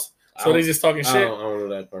playhouse, so they just talking shit. I don't know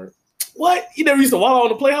that part. What? You never used to wallow in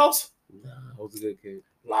the playhouse? Nah, I was a good kid.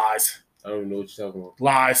 Lies. I don't even know what you're talking about.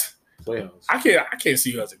 Lies. Playhouse. I can't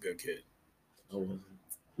see you as a good kid. I wasn't.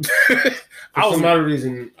 For some odd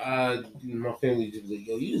reason, my family just was like,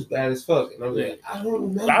 yo, you was bad as fuck. And I was like, I don't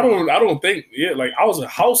remember. I don't think, like, I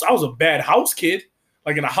was a bad house kid.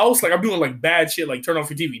 Like, in a house, like, I'm doing, like, bad shit, like, turn off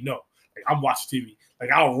your TV. No. Like, I'm watching TV. Like,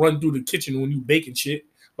 I'll run through the kitchen when you baking shit.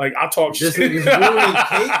 Like, I talk shit. Ruining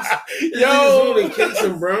cakes? Yo. Ruining cakes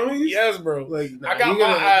and brownies? Yes, bro. Like, I got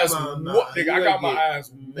my ass whooped. Nigga, I got my ass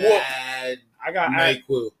whooped. I got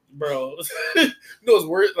NyQuil, bro. You know what's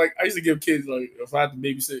worse? Like I used to give kids like if I had to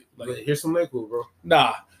babysit. Like but here's some NyQuil, bro.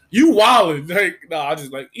 Nah, you wildin'. Like nah, I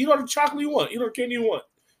just like eat all the chocolate you want, eat all the candy you want.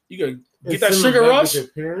 You can get that sugar rush.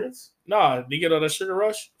 With your parents? Nah, you get all that sugar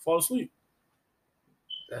rush, fall asleep.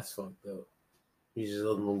 That's fucked up. You just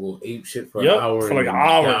let them go ape shit for an hour. For like an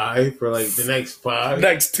hour. Die for like the next 5.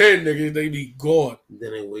 Next 10, niggas, they be gone.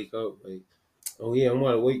 Then they wake up like, oh yeah, I'm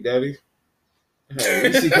wide awake, daddy.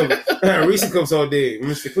 Reese cups all day,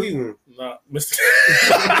 Mr. Cleveland. Nah, Mr.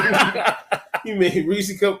 You made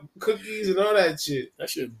Reese cup cookies and all that shit. That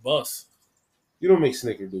shit bust. You don't make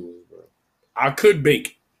snickerdoodles, bro. I could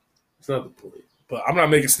bake. It's not the point. But I'm not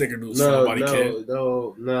making snickerdoodles for nobody, kid.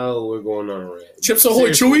 No, we're going on a rant. Chips Ahoy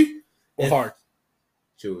chewy or hard?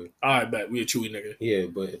 Chewy. I bet we a chewy nigga. Yeah,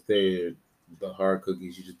 but if they're the hard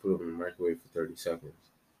cookies, you just put them in the microwave for 30 seconds.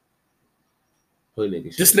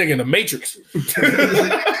 This nigga in the Matrix.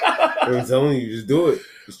 I'm telling you, just do it.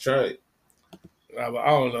 Just try it. I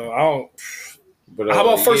don't know. But how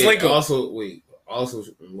about first link up? Also,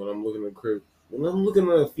 when I'm looking at crib, when I'm looking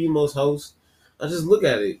at a female's house, I just look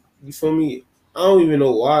at it. You feel me? I don't even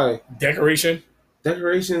know why. Decorations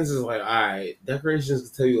is like, alright. Decorations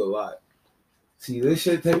can tell you a lot. See, this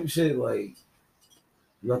shit type of shit, like,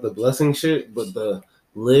 not the blessing shit, but the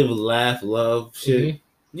live, laugh, love shit.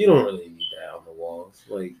 Mm-hmm. You don't really need that on the walls.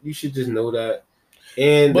 Like, you should just know that.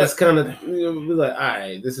 And that's kind of, be like,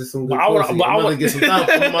 alright, this is some good pussy. I'm about to get some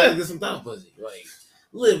top pussy. Like,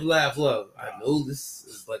 live, laugh, love. I know this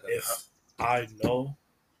is like I know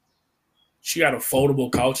she got a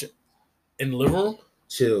foldable couch in the living room.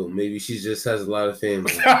 Chill. Maybe she just has a lot of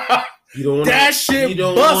family. You don't want that shit. You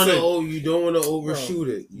don't want to overshoot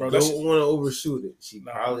it. You don't want to overshoot it. She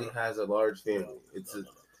probably has a large family.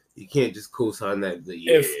 You can't just co-sign that.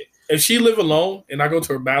 If she live alone and I go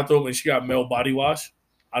to her bathroom and she got male body wash,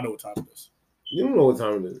 I know what time it is. You don't know what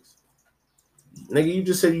time it is, nigga. You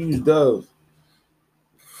just said you use Dove.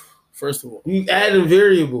 First of all, you adding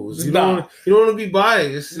variables. You don't want to be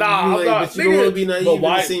biased. But you don't want to be naive in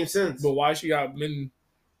the same sense. But why she got men?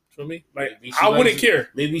 For me, like I wouldn't care.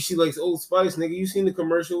 Maybe she likes Old Spice, nigga. You seen the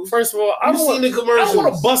commercials? First of all, I don't want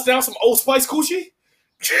to bust down some Old Spice coochie.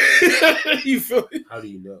 You feel me? How do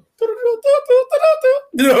you know?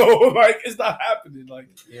 No, like it's not happening. Like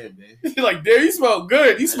yeah, man. Like there, you smell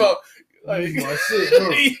good. You smell like my shit,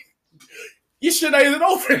 bro. You shit ain't even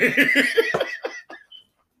open.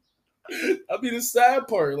 I mean the sad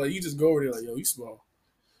part. Like you just go over there, like yo, you smell.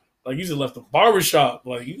 Like, you just left the barbershop.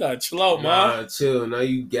 Like, you gotta chill out, man. Nah, chill. Now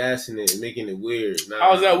you gassing it and making it weird.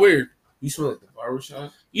 How's that weird? You smell like the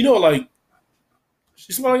barbershop? You know, like,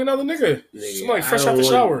 she smell like another nigga. She smell like fresh out the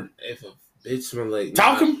shower. If a bitch smell like...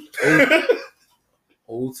 Talcum?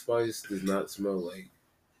 Old Spice does not smell like...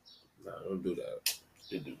 Nah, don't do that.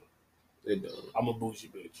 It do. It don't. I'm a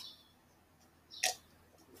bougie bitch.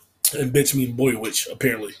 And bitch mean boy witch,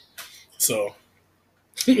 apparently. So...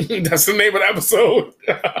 That's the name of the episode.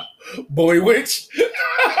 Boy witch.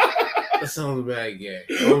 That sounds bad, gay.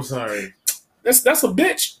 I'm sorry. That's a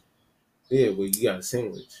bitch. Yeah, but you got a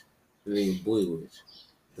sandwich. And then you boy witch.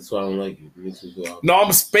 That's why I don't like you. It makes me go out. No,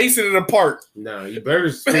 I'm spacing it apart. Nah, you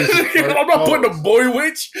better space it apart. I'm not putting a boy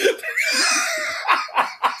witch.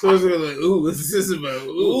 So it's like, ooh, what's this about?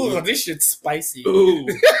 Ooh, this shit's spicy. Ooh.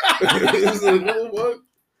 It's like, what?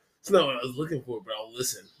 It's not what I was looking for, but I'll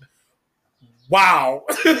listen. Wow.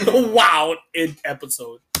 Wow. In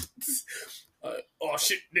episode. Oh,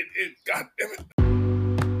 shit. God damn it.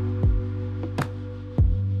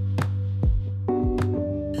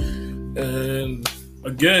 And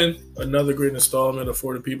again, another great installment of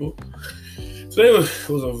For the People. Today was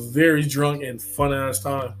a very drunk and fun-ass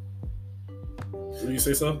time. Did you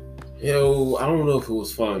say something? Yo, I don't know if it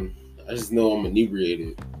was fun. I just know I'm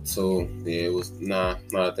inebriated. So, yeah, it was... Nah,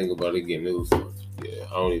 I think about it again. It was fun. Yeah,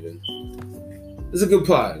 I don't even... It's a good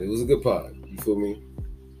pod. It was a good pod. You feel me?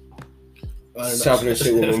 Chopping that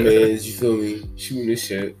shit with my mans. You feel me? Shooting this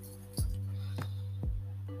shit.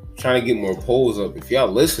 Trying to get more polls up. If y'all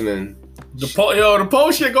listening, the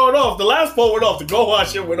poll shit going off. The last poll went off. The Go Hard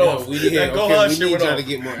shit went off. We need to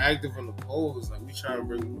get more active on the polls. Like we trying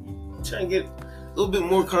to get a little bit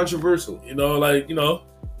more controversial.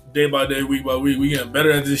 Day by day, week by week, we getting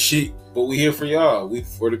better at this shit. But we here for y'all. We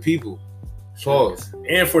for the people. Pause.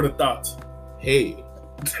 And for the thoughts. Hey.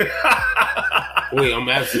 Wait, I'm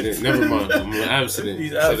abstinent. Never mind. I'm abstinent.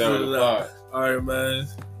 He's abstinent. All right, man.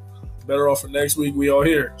 Better off for next week. We all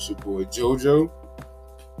here. It's your boy JoJo.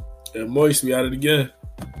 And Moist, we at it again.